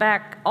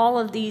 Quebec, all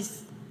of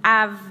these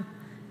have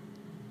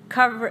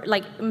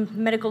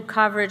medical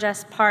coverage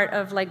as part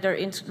of like their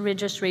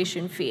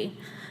registration fee.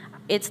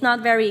 It's not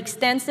very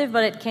extensive,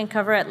 but it can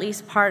cover at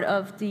least part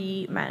of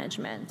the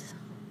management.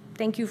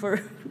 Thank you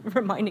for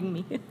reminding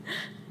me. Good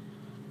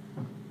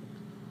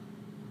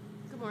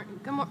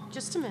morning.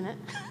 Just a minute.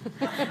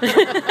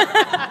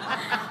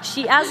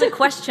 She has a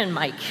question,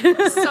 Mike. So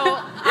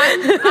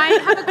I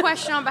have a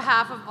question on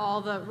behalf of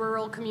all the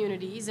rural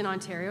communities in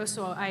Ontario.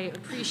 So I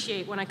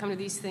appreciate when I come to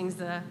these things,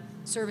 the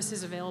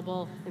services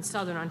available in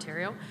Southern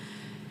Ontario.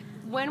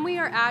 When we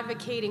are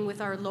advocating with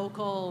our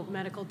local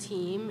medical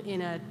team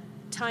in a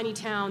tiny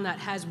town that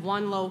has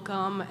one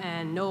locum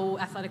and no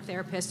athletic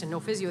therapist and no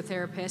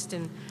physiotherapist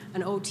and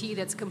an OT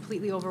that's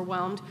completely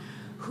overwhelmed,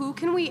 who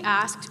can we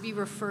ask to be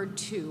referred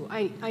to?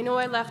 I know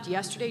I left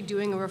yesterday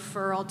doing a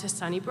referral to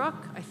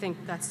Sunnybrook. I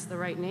think that's the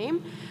right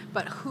name.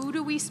 But who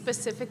do we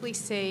specifically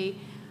say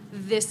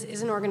this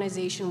is an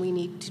organization we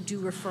need to do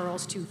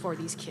referrals to for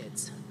these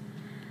kids?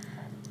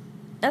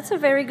 That's a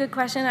very good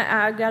question.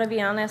 I've got to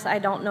be honest, I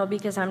don't know,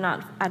 because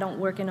I don't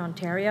work in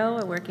Ontario,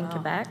 I work in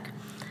Quebec.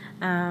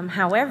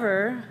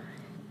 However,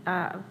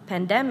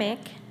 pandemic,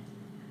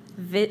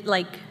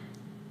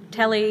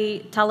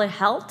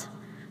 telehealth,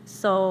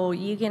 so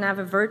you can have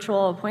a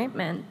virtual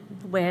appointment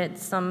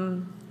with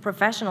some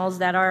professionals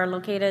that are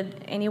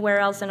located anywhere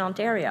else in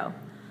Ontario.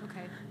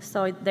 Okay.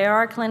 So there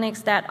are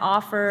clinics that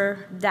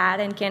offer that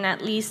and can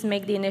at least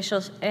make the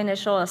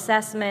initial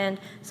assessment.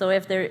 So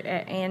if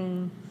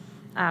they're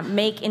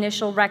make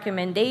initial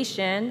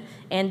recommendation,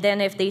 and then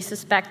if they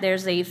suspect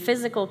there's a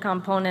physical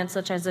component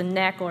such as a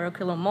neck or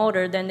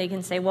oculomotor, then they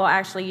can say, well,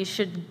 actually you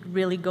should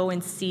really go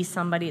and see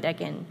somebody that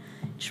can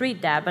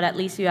treat that, but at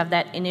least you have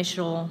that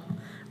initial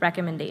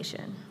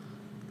recommendation.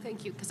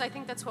 Thank you, because I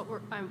think that's what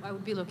I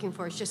would be looking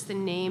for, is just the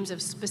names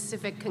of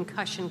specific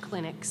concussion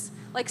clinics,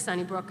 like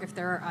Sunnybrook, if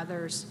there are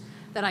others,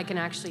 that I can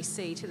actually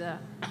say to the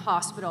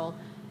hospital,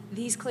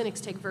 these clinics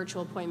take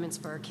virtual appointments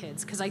for our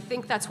kids, because I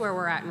think that's where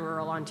we're at in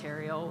rural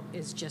Ontario,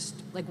 is just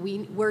like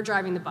we're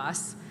driving the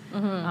bus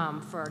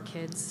for our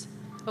kids.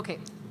 Okay,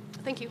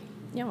 thank you.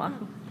 You're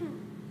welcome.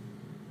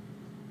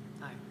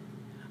 Hi.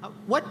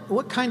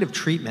 What kind of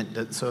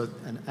treatment, so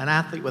an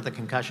athlete with a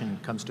concussion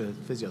comes to a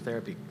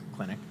physiotherapy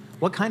clinic,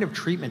 what kind of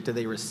treatment do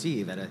they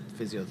receive at a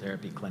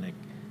physiotherapy clinic?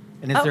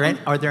 And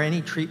are there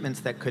any treatments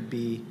that could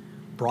be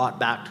brought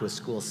back to a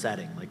school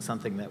setting, like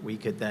something that we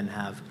could then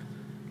have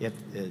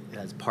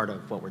as part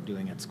of what we're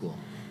doing at school?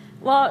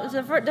 Well,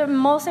 the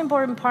most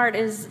important part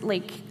is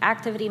like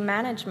activity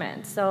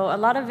management. So a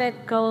lot of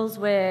it goes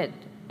with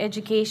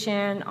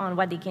education on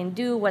what they can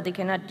do, what they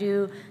cannot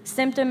do,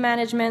 symptom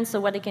management, so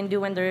what they can do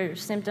when their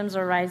symptoms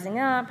are rising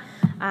up,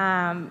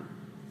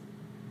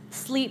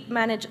 sleep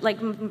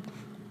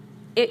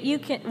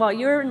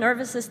your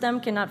nervous system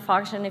cannot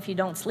function if you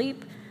don't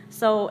sleep.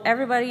 So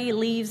everybody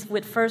leaves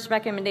with first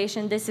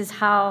recommendation, this is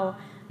how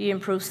you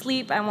improve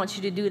sleep. I want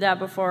you to do that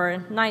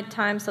before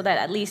nighttime so that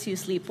at least you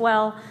sleep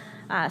well.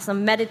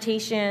 Some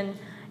meditation,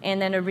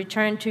 and then a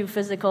return to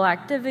physical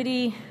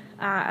activity,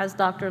 as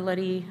Dr.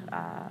 Luddy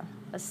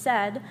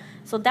said.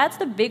 So that's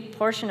the big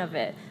portion of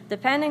it.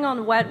 Depending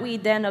on what we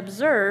then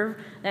observe,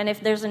 then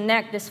if there's a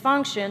neck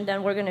dysfunction,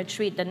 then we're going to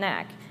treat the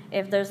neck.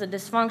 If there's a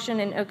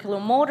dysfunction in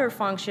oculomotor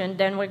function,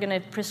 then we're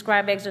going to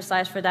prescribe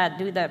exercise for that,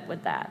 do that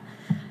with that.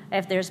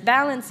 If there's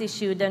balance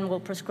issue, then we'll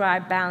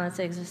prescribe balance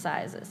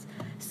exercises.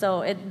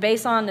 So it's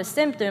based on the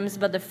symptoms,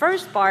 but the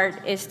first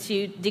part is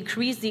to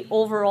decrease the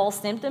overall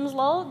symptoms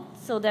load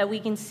so that we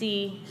can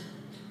see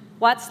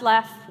what's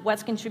left,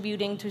 what's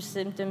contributing to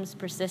symptoms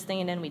persisting,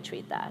 and then we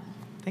treat that.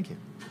 Thank you.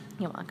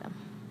 You're welcome.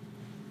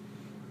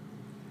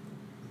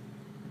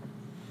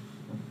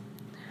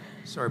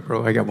 Sorry,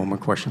 bro, I got one more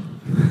question.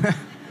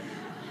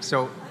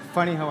 So,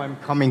 funny how I'm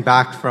coming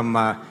back from,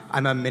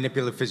 I'm a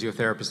manipulative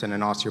physiotherapist and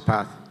an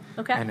osteopath.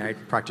 Okay. And I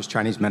practice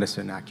Chinese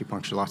medicine,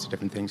 acupuncture, lots of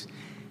different things.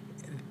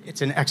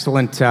 It's an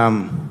excellent,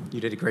 you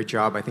did a great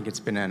job. I think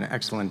it's been an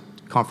excellent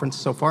conference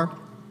so far.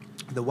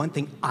 The one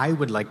thing I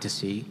would like to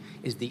see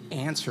is the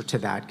answer to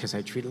that, because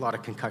I treat a lot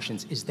of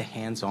concussions, is the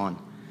hands-on.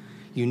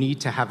 You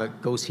need to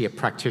go see a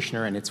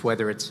practitioner, and it's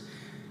whether it's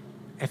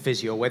a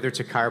physio, whether it's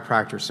a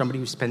chiropractor, somebody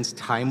who spends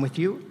time with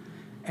you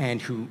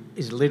and who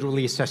is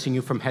literally assessing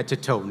you from head to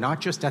toe,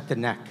 not just at the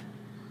neck,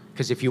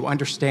 Because if you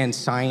understand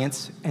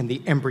science and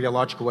the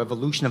embryological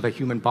evolution of a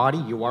human body,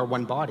 you are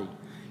one body.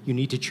 You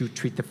need to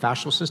treat the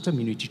fascial system,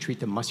 you need to treat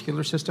the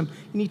muscular system,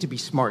 you need to be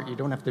smart. You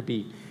don't have to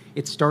be,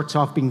 it starts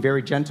off being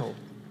very gentle.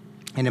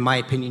 And in my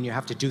opinion, you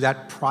have to do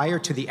that prior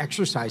to the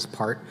exercise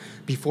part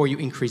before you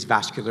increase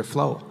vascular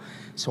flow.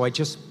 So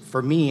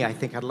for me, I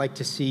think I'd like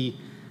to see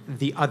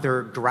the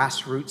other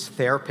grassroots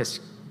therapists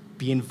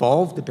be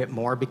involved a bit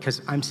more,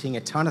 because I'm seeing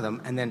a ton of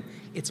them. And then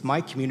it's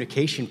my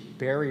communication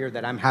barrier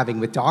that I'm having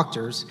with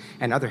doctors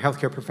and other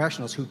healthcare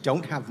professionals who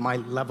don't have my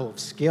level of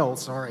skill.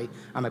 Sorry,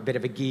 I'm a bit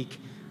of a geek.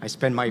 I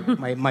spend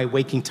my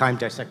waking time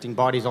dissecting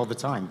bodies all the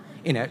time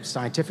in a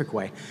scientific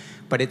way.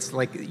 But it's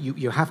like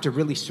you have to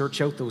really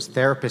search out those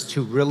therapists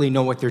who really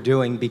know what they're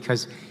doing,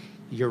 because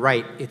you're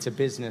right, it's a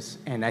business.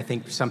 And I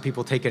think some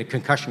people take a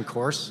concussion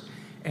course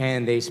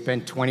and they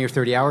spend 20 or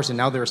 30 hours and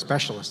now they're a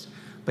specialist,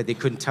 but they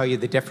couldn't tell you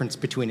the difference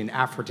between an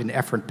afferent and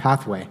efferent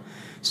pathway.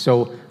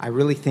 So I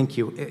really think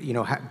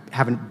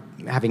having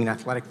an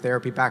athletic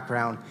therapy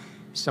background,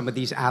 some of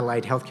these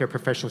allied healthcare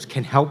professionals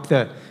can help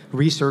the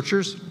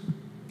researchers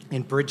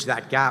and bridge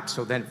that gap.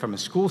 So then from a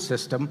school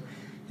system,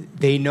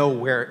 they know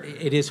where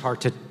it is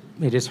hard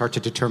to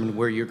determine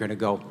where you're going to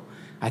go.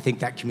 I think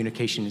that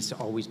communication is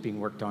always being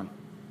worked on.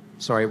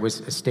 Sorry, it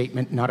was a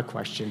statement, not a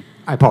question.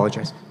 I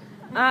apologize.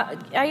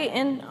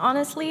 And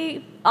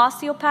honestly,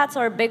 osteopaths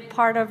are a big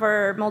part of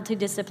our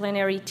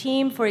multidisciplinary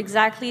team for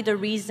exactly the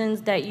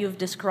reasons that you've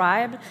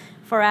described,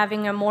 for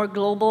having a more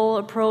global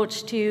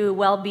approach to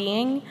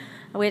well-being,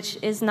 which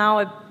is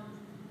now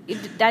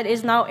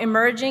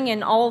emerging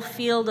in all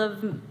field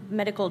of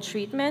medical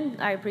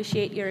treatment. I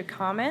appreciate your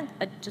comment.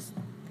 I just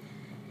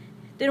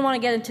didn't want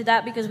to get into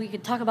that because we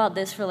could talk about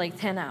this for like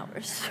 10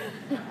 hours.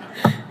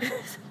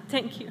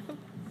 Thank you.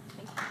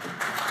 Thank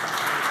you.